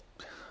still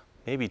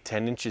maybe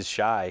 10 inches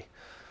shy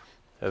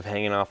of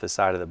hanging off the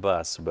side of the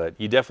bus, but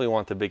you definitely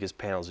want the biggest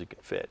panels you can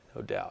fit,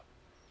 no doubt.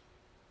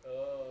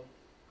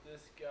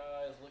 This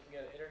guy is looking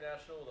at an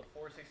International with a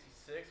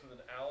 466 with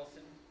an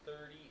Allison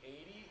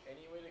 3080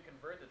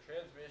 convert the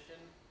transmission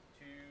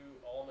to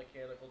all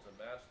mechanical to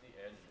match the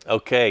engine?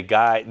 Okay,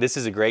 Guy, this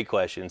is a great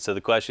question. So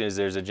the question is,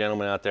 there's a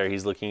gentleman out there,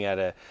 he's looking at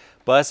a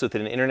bus with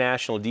an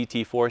International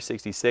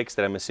DT466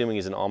 that I'm assuming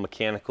is an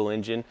all-mechanical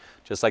engine,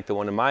 just like the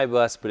one in my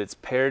bus, but it's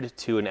paired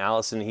to an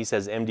Allison, he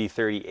says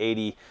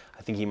MD3080,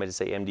 I think he might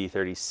say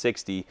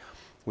MD3060,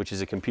 which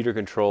is a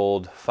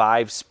computer-controlled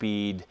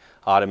 5-speed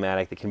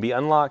automatic that can be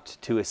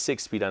unlocked to a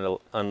 6-speed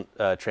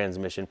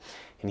transmission.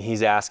 And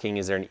he's asking,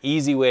 is there an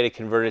easy way to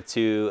convert it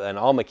to an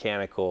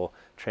all-mechanical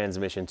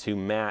transmission to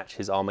match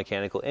his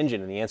all-mechanical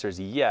engine? And the answer is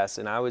yes,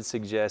 and I would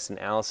suggest an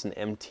Allison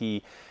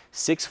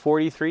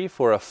MT643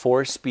 for a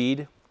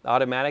 4-speed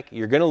automatic.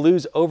 You're going to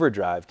lose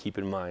overdrive, keep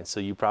in mind, so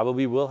you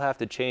probably will have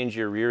to change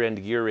your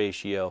rear-end gear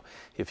ratio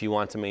if you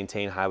want to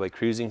maintain highway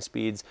cruising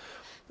speeds.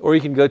 Or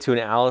you can go to an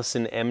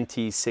Allison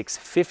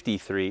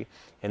MT653,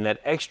 and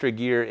that extra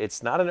gear,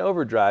 it's not an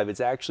overdrive,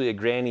 it's actually a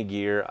granny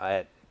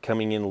gear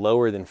coming in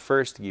lower than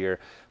first gear.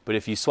 But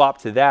if you swap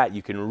to that,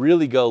 you can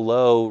really go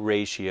low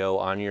ratio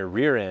on your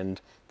rear end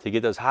to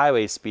get those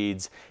highway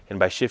speeds, and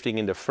by shifting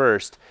into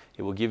first,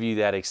 it will give you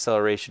that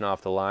acceleration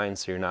off the line,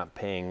 so you're not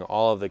paying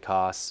all of the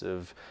costs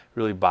of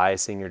really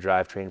biasing your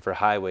drivetrain for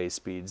highway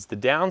speeds. The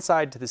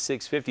downside to the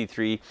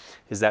 653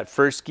 is that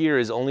first gear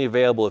is only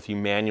available if you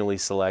manually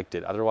select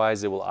it.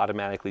 Otherwise, it will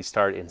automatically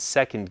start in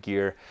second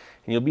gear,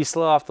 and you'll be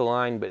slow off the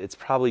line, but it's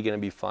probably going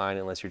to be fine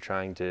unless you're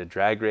trying to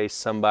drag race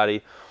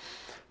somebody.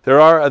 There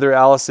are other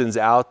Allisons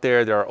out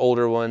there. There are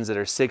older ones that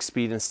are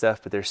 6-speed and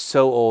stuff, but they're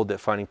so old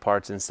that finding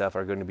parts and stuff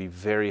are going to be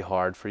very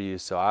hard for you.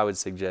 So I would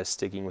suggest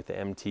sticking with the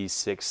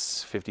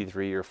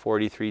MT653 or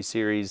 43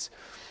 series.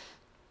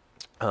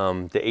 The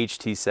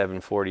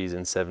HT740s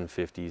and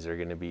 750s are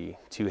going to be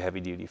too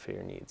heavy duty for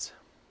your needs.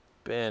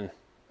 Ben.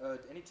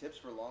 Any tips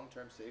for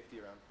long-term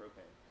safety around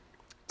propane?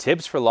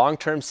 Tips for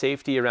long-term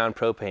safety around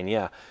propane,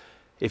 yeah.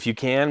 If you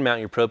can, mount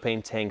your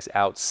propane tanks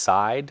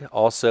outside.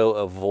 Also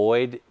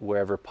avoid,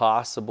 wherever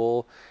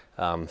possible,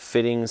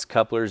 fittings,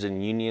 couplers,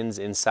 and unions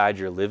inside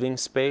your living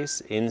space.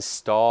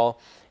 Install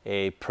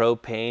a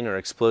propane or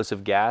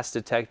explosive gas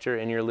detector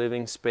in your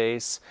living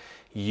space.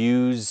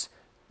 Use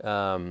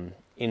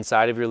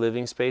inside of your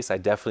living space, I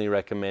definitely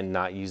recommend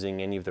not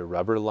using any of the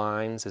rubber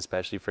lines,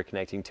 especially for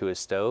connecting to a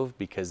stove,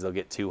 because they'll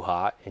get too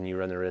hot and you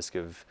run the risk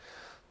of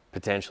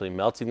potentially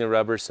melting the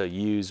rubber. So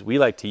we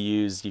like to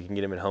use, you can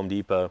get them at Home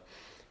Depot,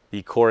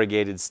 the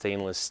corrugated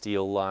stainless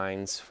steel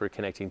lines for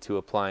connecting to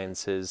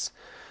appliances.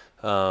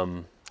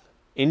 In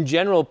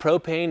general,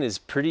 propane is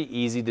pretty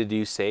easy to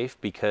do safe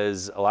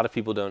because a lot of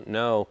people don't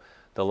know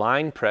the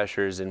line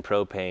pressures in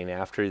propane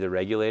after the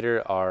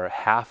regulator are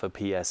half a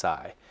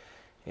PSI.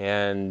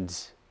 And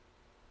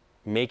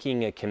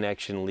making a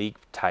connection leak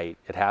tight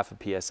at half a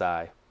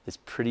PSI is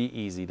pretty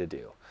easy to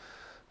do.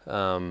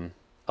 A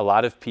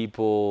lot of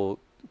people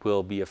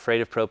will be afraid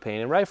of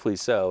propane, and rightfully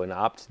so, and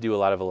opt to do a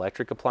lot of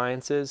electric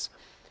appliances.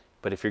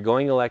 But if you're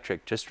going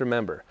electric, just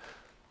remember,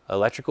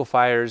 electrical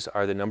fires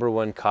are the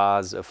 #1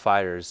 cause of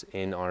fires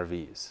in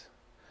RVs.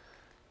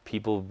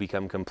 People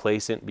become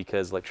complacent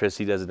because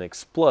electricity doesn't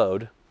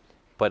explode,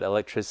 but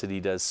electricity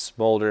does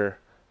smolder,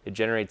 it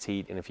generates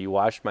heat, and if you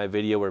watched my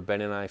video where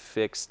Ben and I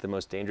fixed the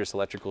most dangerous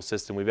electrical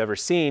system we've ever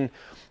seen,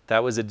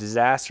 that was a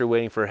disaster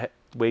waiting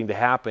to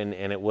happen,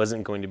 and it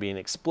wasn't going to be an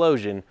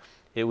explosion,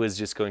 it was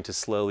just going to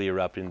slowly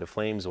erupt into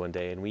flames one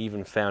day. And we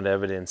even found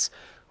evidence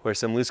where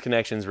some loose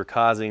connections were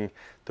causing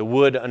the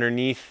wood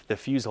underneath the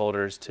fuse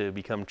holders to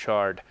become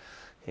charred.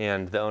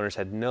 And the owners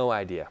had no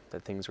idea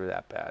that things were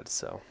that bad.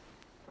 So,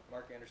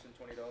 Mark Anderson,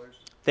 $20.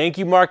 Thank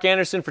you, Mark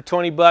Anderson, for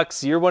 20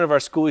 bucks. You're one of our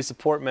schoolie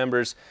support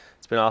members.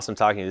 It's been awesome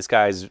talking to you. This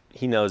guy's,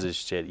 he knows his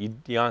shit.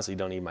 You honestly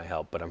don't need my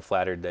help, but I'm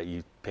flattered that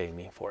you pay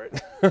me for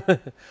it.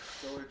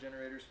 Solar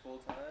generators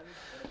full-time in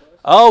a bus?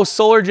 Oh,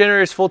 solar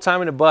generators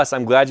full-time in a bus.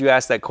 I'm glad you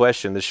asked that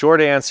question. The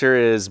short answer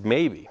is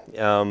maybe.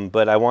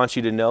 But I want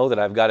you to know that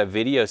I've got a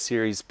video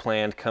series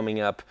planned coming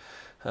up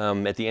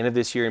at the end of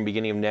this year and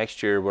beginning of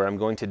next year where I'm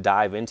going to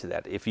dive into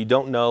that. If you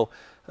don't know,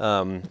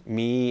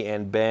 me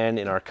and Ben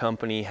and our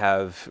company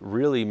have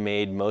really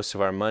made most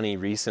of our money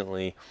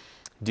recently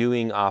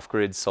doing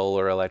off-grid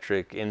solar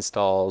electric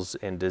installs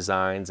and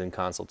designs and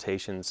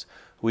consultations.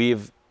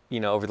 We've,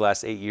 over the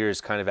last 8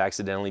 years kind of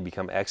accidentally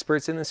become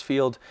experts in this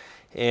field,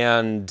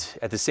 and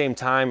at the same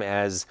time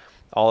as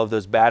all of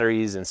those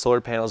batteries and solar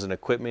panels and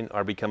equipment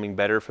are becoming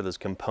better for those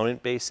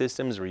component-based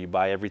systems where you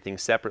buy everything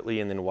separately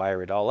and then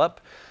wire it all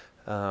up,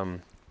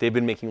 they've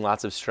been making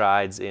lots of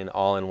strides in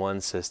all-in-one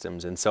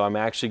systems. And so I'm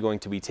actually going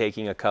to be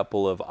taking a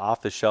couple of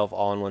off-the-shelf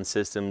all-in-one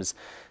systems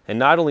and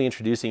not only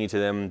introducing you to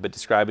them, but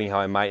describing how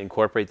I might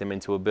incorporate them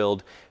into a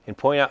build and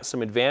point out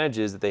some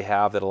advantages that they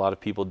have that a lot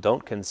of people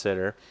don't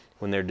consider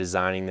when they're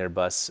designing their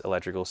bus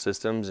electrical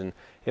systems. And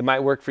it might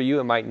work for you,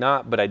 it might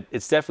not, but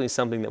it's definitely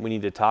something that we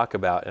need to talk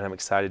about, and I'm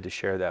excited to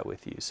share that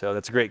with you. So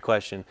that's a great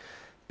question,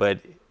 but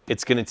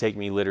it's going to take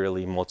me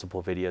literally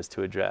multiple videos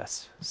to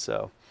address.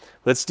 So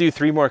let's do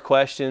 3 more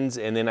questions,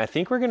 and then I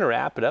think we're going to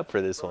wrap it up for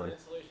this one.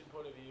 From an insulation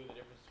point of view, the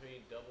difference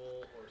between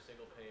double or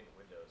single pane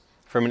windows.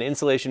 From an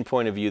insulation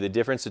point of view, the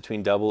difference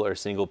between double or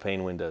single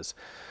pane windows.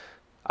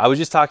 I was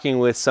just talking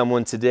with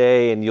someone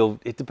today, and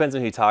it depends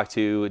on who you talk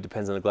to. It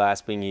depends on the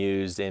glass being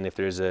used, and if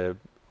there's a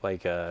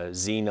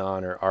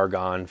xenon or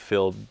argon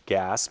filled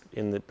gas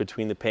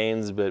between the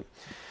panes. But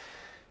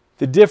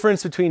the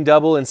difference between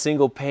double and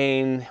single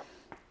pane,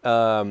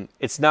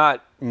 it's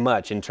not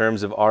much in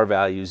terms of R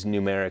values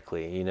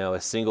numerically. You know,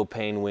 a single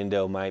pane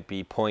window might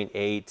be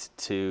 0.8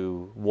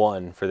 to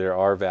 1 for their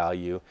R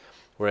value,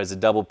 whereas a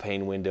double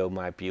pane window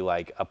might be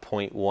like a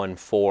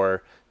 0.14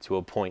 to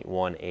a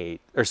 0.18,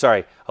 or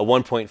sorry, a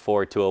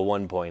 1.4 to a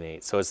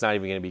 1.8. So it's not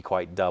even going to be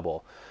quite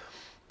double.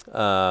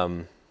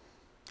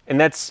 And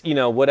that's, you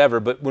know,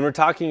 whatever. But when we're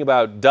talking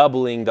about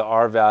doubling the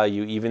R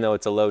value, even though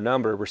it's a low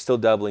number, we're still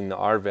doubling the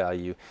R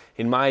value.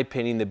 In my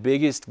opinion, the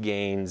biggest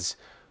gains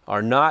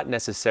are not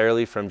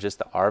necessarily from just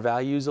the R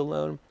values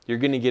alone. You're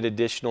going to get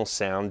additional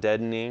sound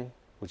deadening,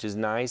 which is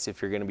nice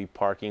if you're going to be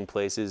parking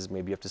places.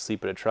 Maybe you have to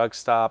sleep at a truck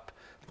stop.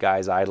 The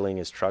guy's idling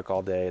his truck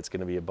all day. It's going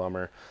to be a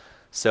bummer.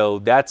 So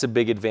that's a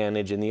big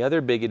advantage. And the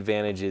other big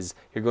advantage is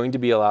you're going to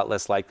be a lot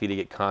less likely to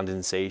get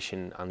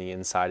condensation on the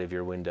inside of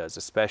your windows,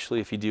 especially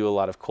if you do a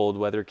lot of cold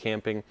weather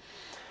camping.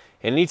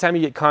 And anytime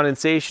you get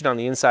condensation on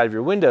the inside of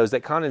your windows,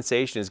 that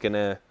condensation is going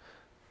to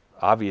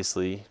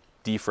obviously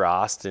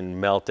defrost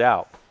and melt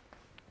out.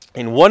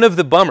 And one of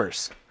the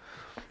bummers,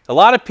 a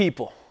lot of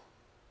people,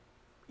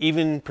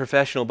 even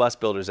professional bus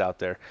builders out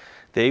there,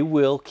 they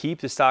will keep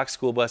the stock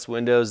school bus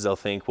windows. They'll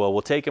think, well,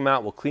 we'll take them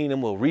out, we'll clean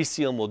them, we'll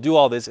reseal them, we'll do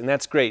all this, and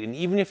that's great. And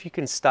even if you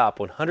can stop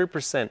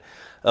 100%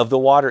 of the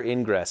water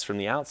ingress from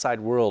the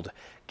outside world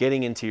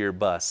getting into your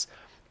bus,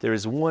 there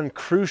is one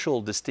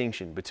crucial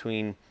distinction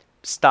between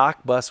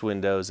stock bus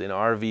windows and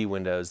RV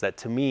windows that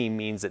to me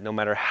means that no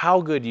matter how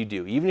good you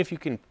do, even if you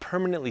can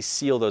permanently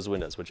seal those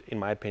windows, which in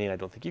my opinion I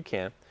don't think you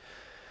can,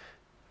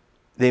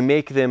 they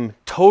make them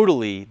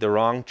totally the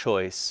wrong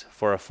choice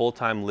for a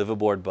full-time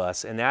live-aboard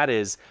bus, and that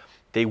is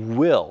they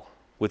will,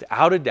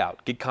 without a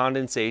doubt, get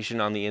condensation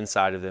on the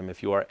inside of them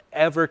if you are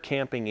ever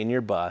camping in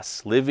your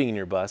bus, living in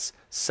your bus,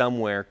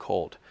 somewhere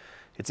cold.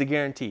 It's a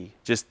guarantee.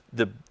 Just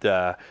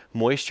the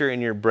moisture in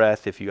your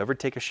breath, if you ever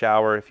take a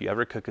shower, if you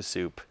ever cook a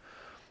soup,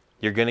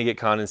 you're going to get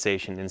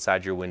condensation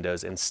inside your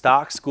windows. And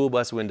stock school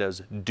bus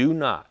windows do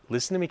not,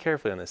 listen to me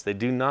carefully on this, they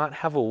do not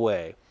have a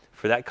way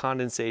for that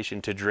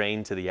condensation to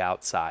drain to the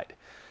outside.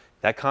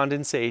 That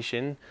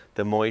condensation,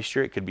 the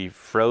moisture, it could be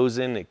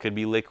frozen, it could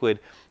be liquid,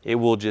 it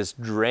will just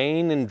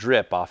drain and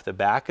drip off the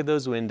back of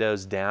those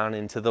windows down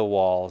into the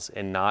walls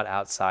and not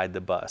outside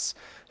the bus.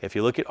 If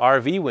you look at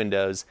RV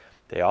windows,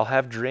 they all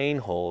have drain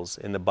holes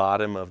in the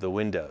bottom of the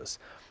windows.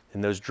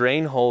 And those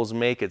drain holes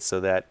make it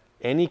so that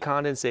any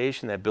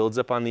condensation that builds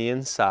up on the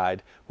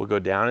inside will go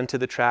down into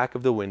the track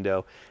of the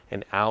window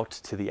and out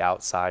to the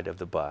outside of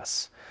the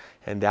bus.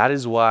 And that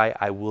is why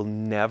I will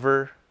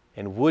never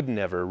and would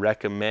never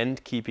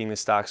recommend keeping the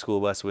stock school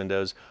bus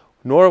windows,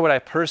 nor would I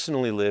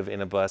personally live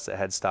in a bus that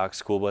had stock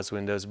school bus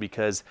windows,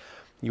 because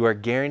you are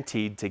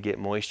guaranteed to get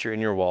moisture in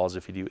your walls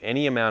if you do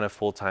any amount of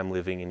full-time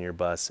living in your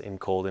bus in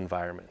cold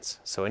environments.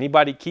 So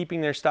anybody keeping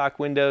their stock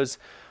windows,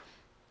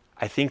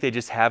 I think they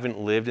just haven't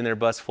lived in their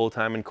bus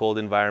full-time in cold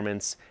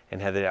environments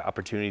and had the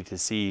opportunity to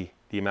see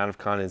the amount of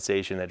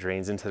condensation that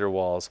drains into their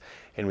walls.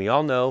 And we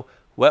all know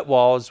wet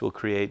walls will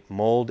create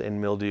mold and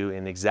mildew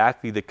and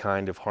exactly the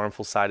kind of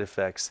harmful side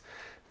effects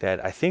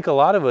that I think a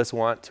lot of us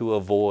want to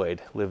avoid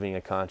living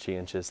a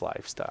conscientious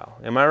lifestyle.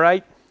 Am I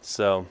right?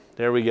 So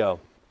there we go.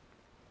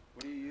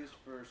 What do you use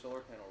for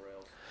solar panel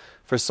rails?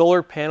 For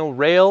solar panel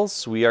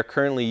rails, we are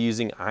currently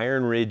using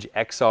Iron Ridge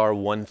XR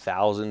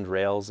 1000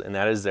 rails, and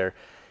that is their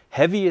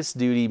heaviest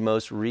duty,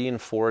 most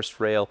reinforced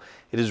rail.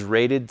 It is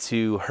rated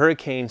to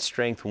hurricane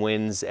strength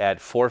winds at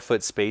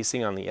 4-foot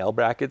spacing on the L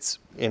brackets,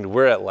 and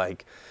we're at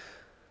like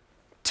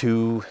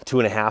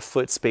 2.5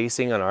 foot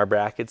spacing on our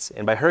brackets.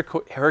 And by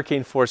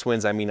hurricane force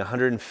winds, I mean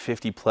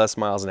 150 plus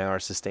miles an hour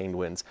sustained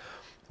winds.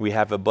 We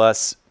have a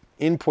bus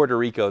in Puerto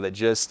Rico that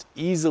just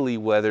easily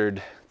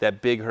weathered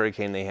that big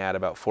hurricane they had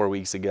about 4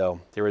 weeks ago.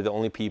 They were the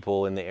only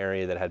people in the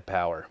area that had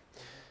power.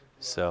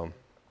 So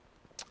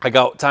I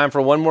got time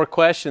for one more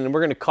question and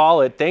we're going to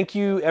call it. Thank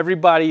you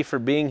everybody for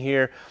being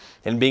here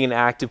and being an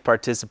active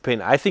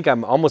participant. I think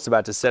I'm almost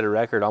about to set a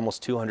record,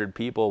 almost 200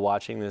 people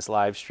watching this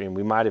live stream.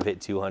 We might have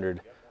hit 200.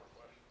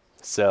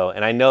 So,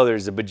 and I know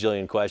there's a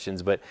bajillion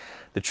questions, but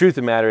the truth of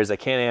the matter is I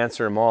can't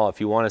answer them all. If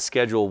you want to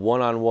schedule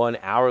one-on-one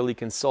hourly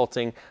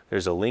consulting,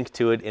 there's a link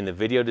to it in the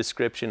video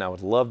description. I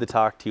would love to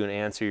talk to you and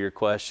answer your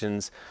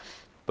questions.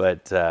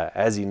 But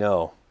as you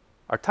know,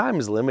 our time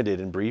is limited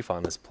and brief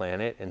on this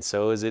planet, and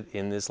so is it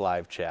in this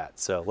live chat.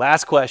 So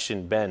last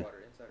question, Ben.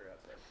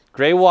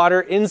 Gray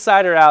water,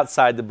 inside or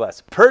outside the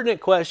bus?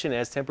 Pertinent question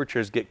as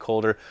temperatures get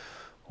colder.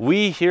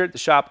 We here at the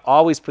shop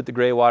always put the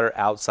gray water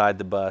outside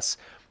the bus.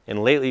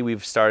 And lately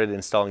we've started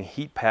installing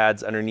heat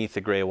pads underneath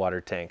the gray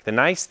water tank. The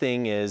nice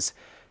thing is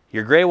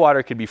Your gray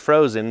water could be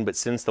frozen, but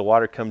since the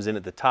water comes in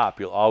at the top,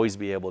 you'll always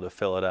be able to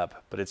fill it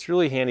up. But it's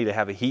really handy to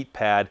have a heat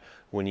pad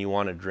when you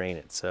want to drain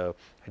it. So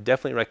I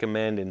definitely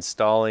recommend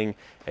installing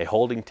a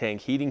holding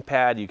tank heating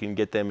pad. You can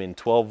get them in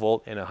 12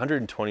 volt and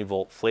 120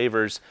 volt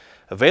flavors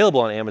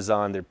available on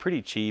Amazon. They're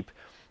pretty cheap,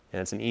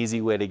 and it's an easy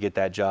way to get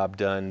that job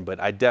done. But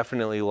I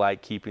definitely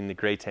like keeping the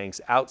gray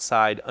tanks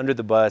outside under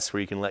the bus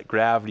where you can let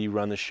gravity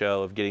run the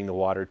show of getting the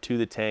water to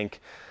the tank.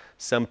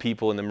 Some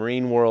people in the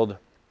marine world,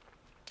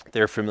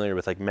 they're familiar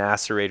with like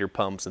macerator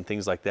pumps and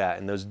things like that,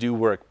 and those do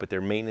work, but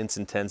they're maintenance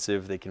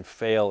intensive. They can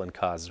fail and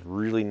cause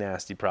really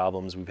nasty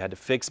problems. We've had to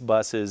fix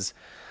buses.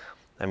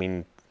 I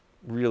mean,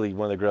 really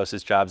one of the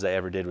grossest jobs I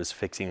ever did was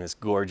fixing this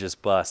gorgeous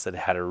bus that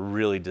had a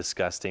really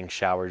disgusting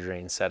shower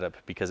drain setup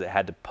because it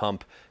had to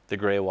pump the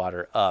gray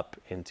water up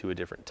into a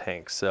different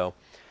tank. So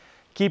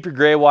keep your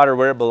gray water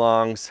where it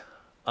belongs,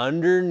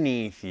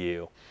 underneath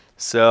you.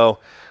 So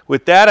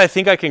with that, I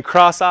think I can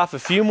cross off a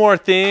few more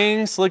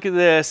things. Look at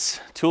this,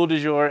 tool du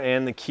jour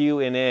and the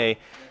Q&A. Nathan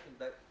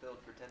Beckfield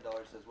for $10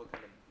 says, what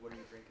are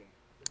you drinking?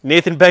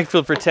 Nathan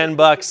Beckfield for 10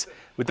 bucks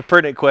with the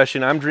pertinent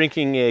question. I'm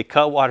drinking a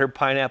Cutwater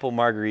pineapple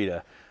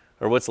margarita,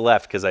 or what's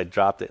left because I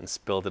dropped it and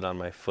spilled it on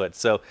my foot.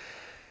 So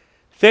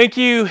thank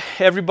you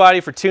everybody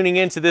for tuning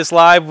in to this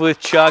live with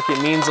Chuck.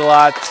 It means a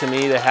lot to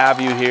me to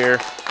have you here.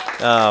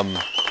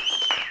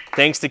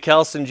 Thanks to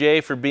Kelson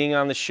J for being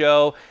on the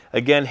show.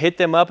 Again, hit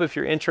them up if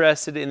you're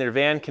interested in their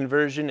van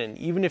conversion, and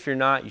even if you're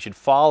not, you should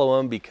follow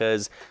them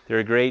because they're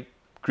a great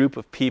group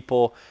of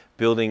people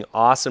building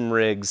awesome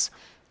rigs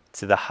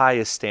to the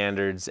highest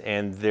standards,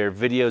 and their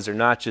videos are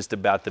not just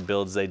about the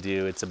builds they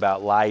do, it's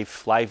about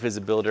life. Life as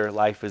a builder,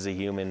 life as a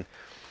human,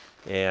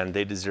 and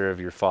they deserve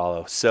your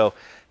follow. So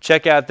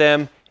check out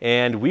them,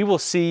 and we will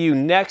see you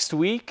next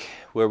week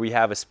where we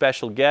have a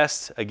special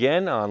guest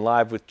again on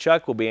Live with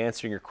Chuck. We'll be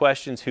answering your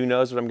questions. Who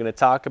knows what I'm going to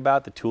talk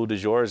about? The tool du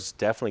jour is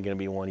definitely going to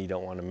be one you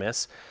don't want to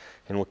miss.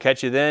 And we'll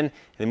catch you then. In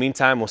the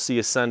meantime, we'll see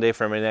you Sunday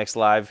for my next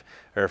live,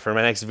 or for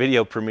my next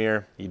video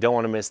premiere. You don't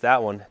want to miss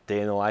that one. Day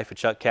in the life of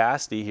Chuck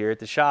Cassidy here at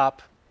the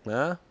shop.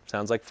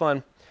 Sounds like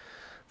fun.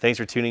 Thanks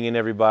for tuning in,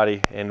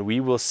 everybody, and we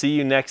will see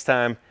you next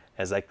time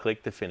as I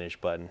click the finish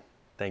button.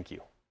 Thank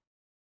you.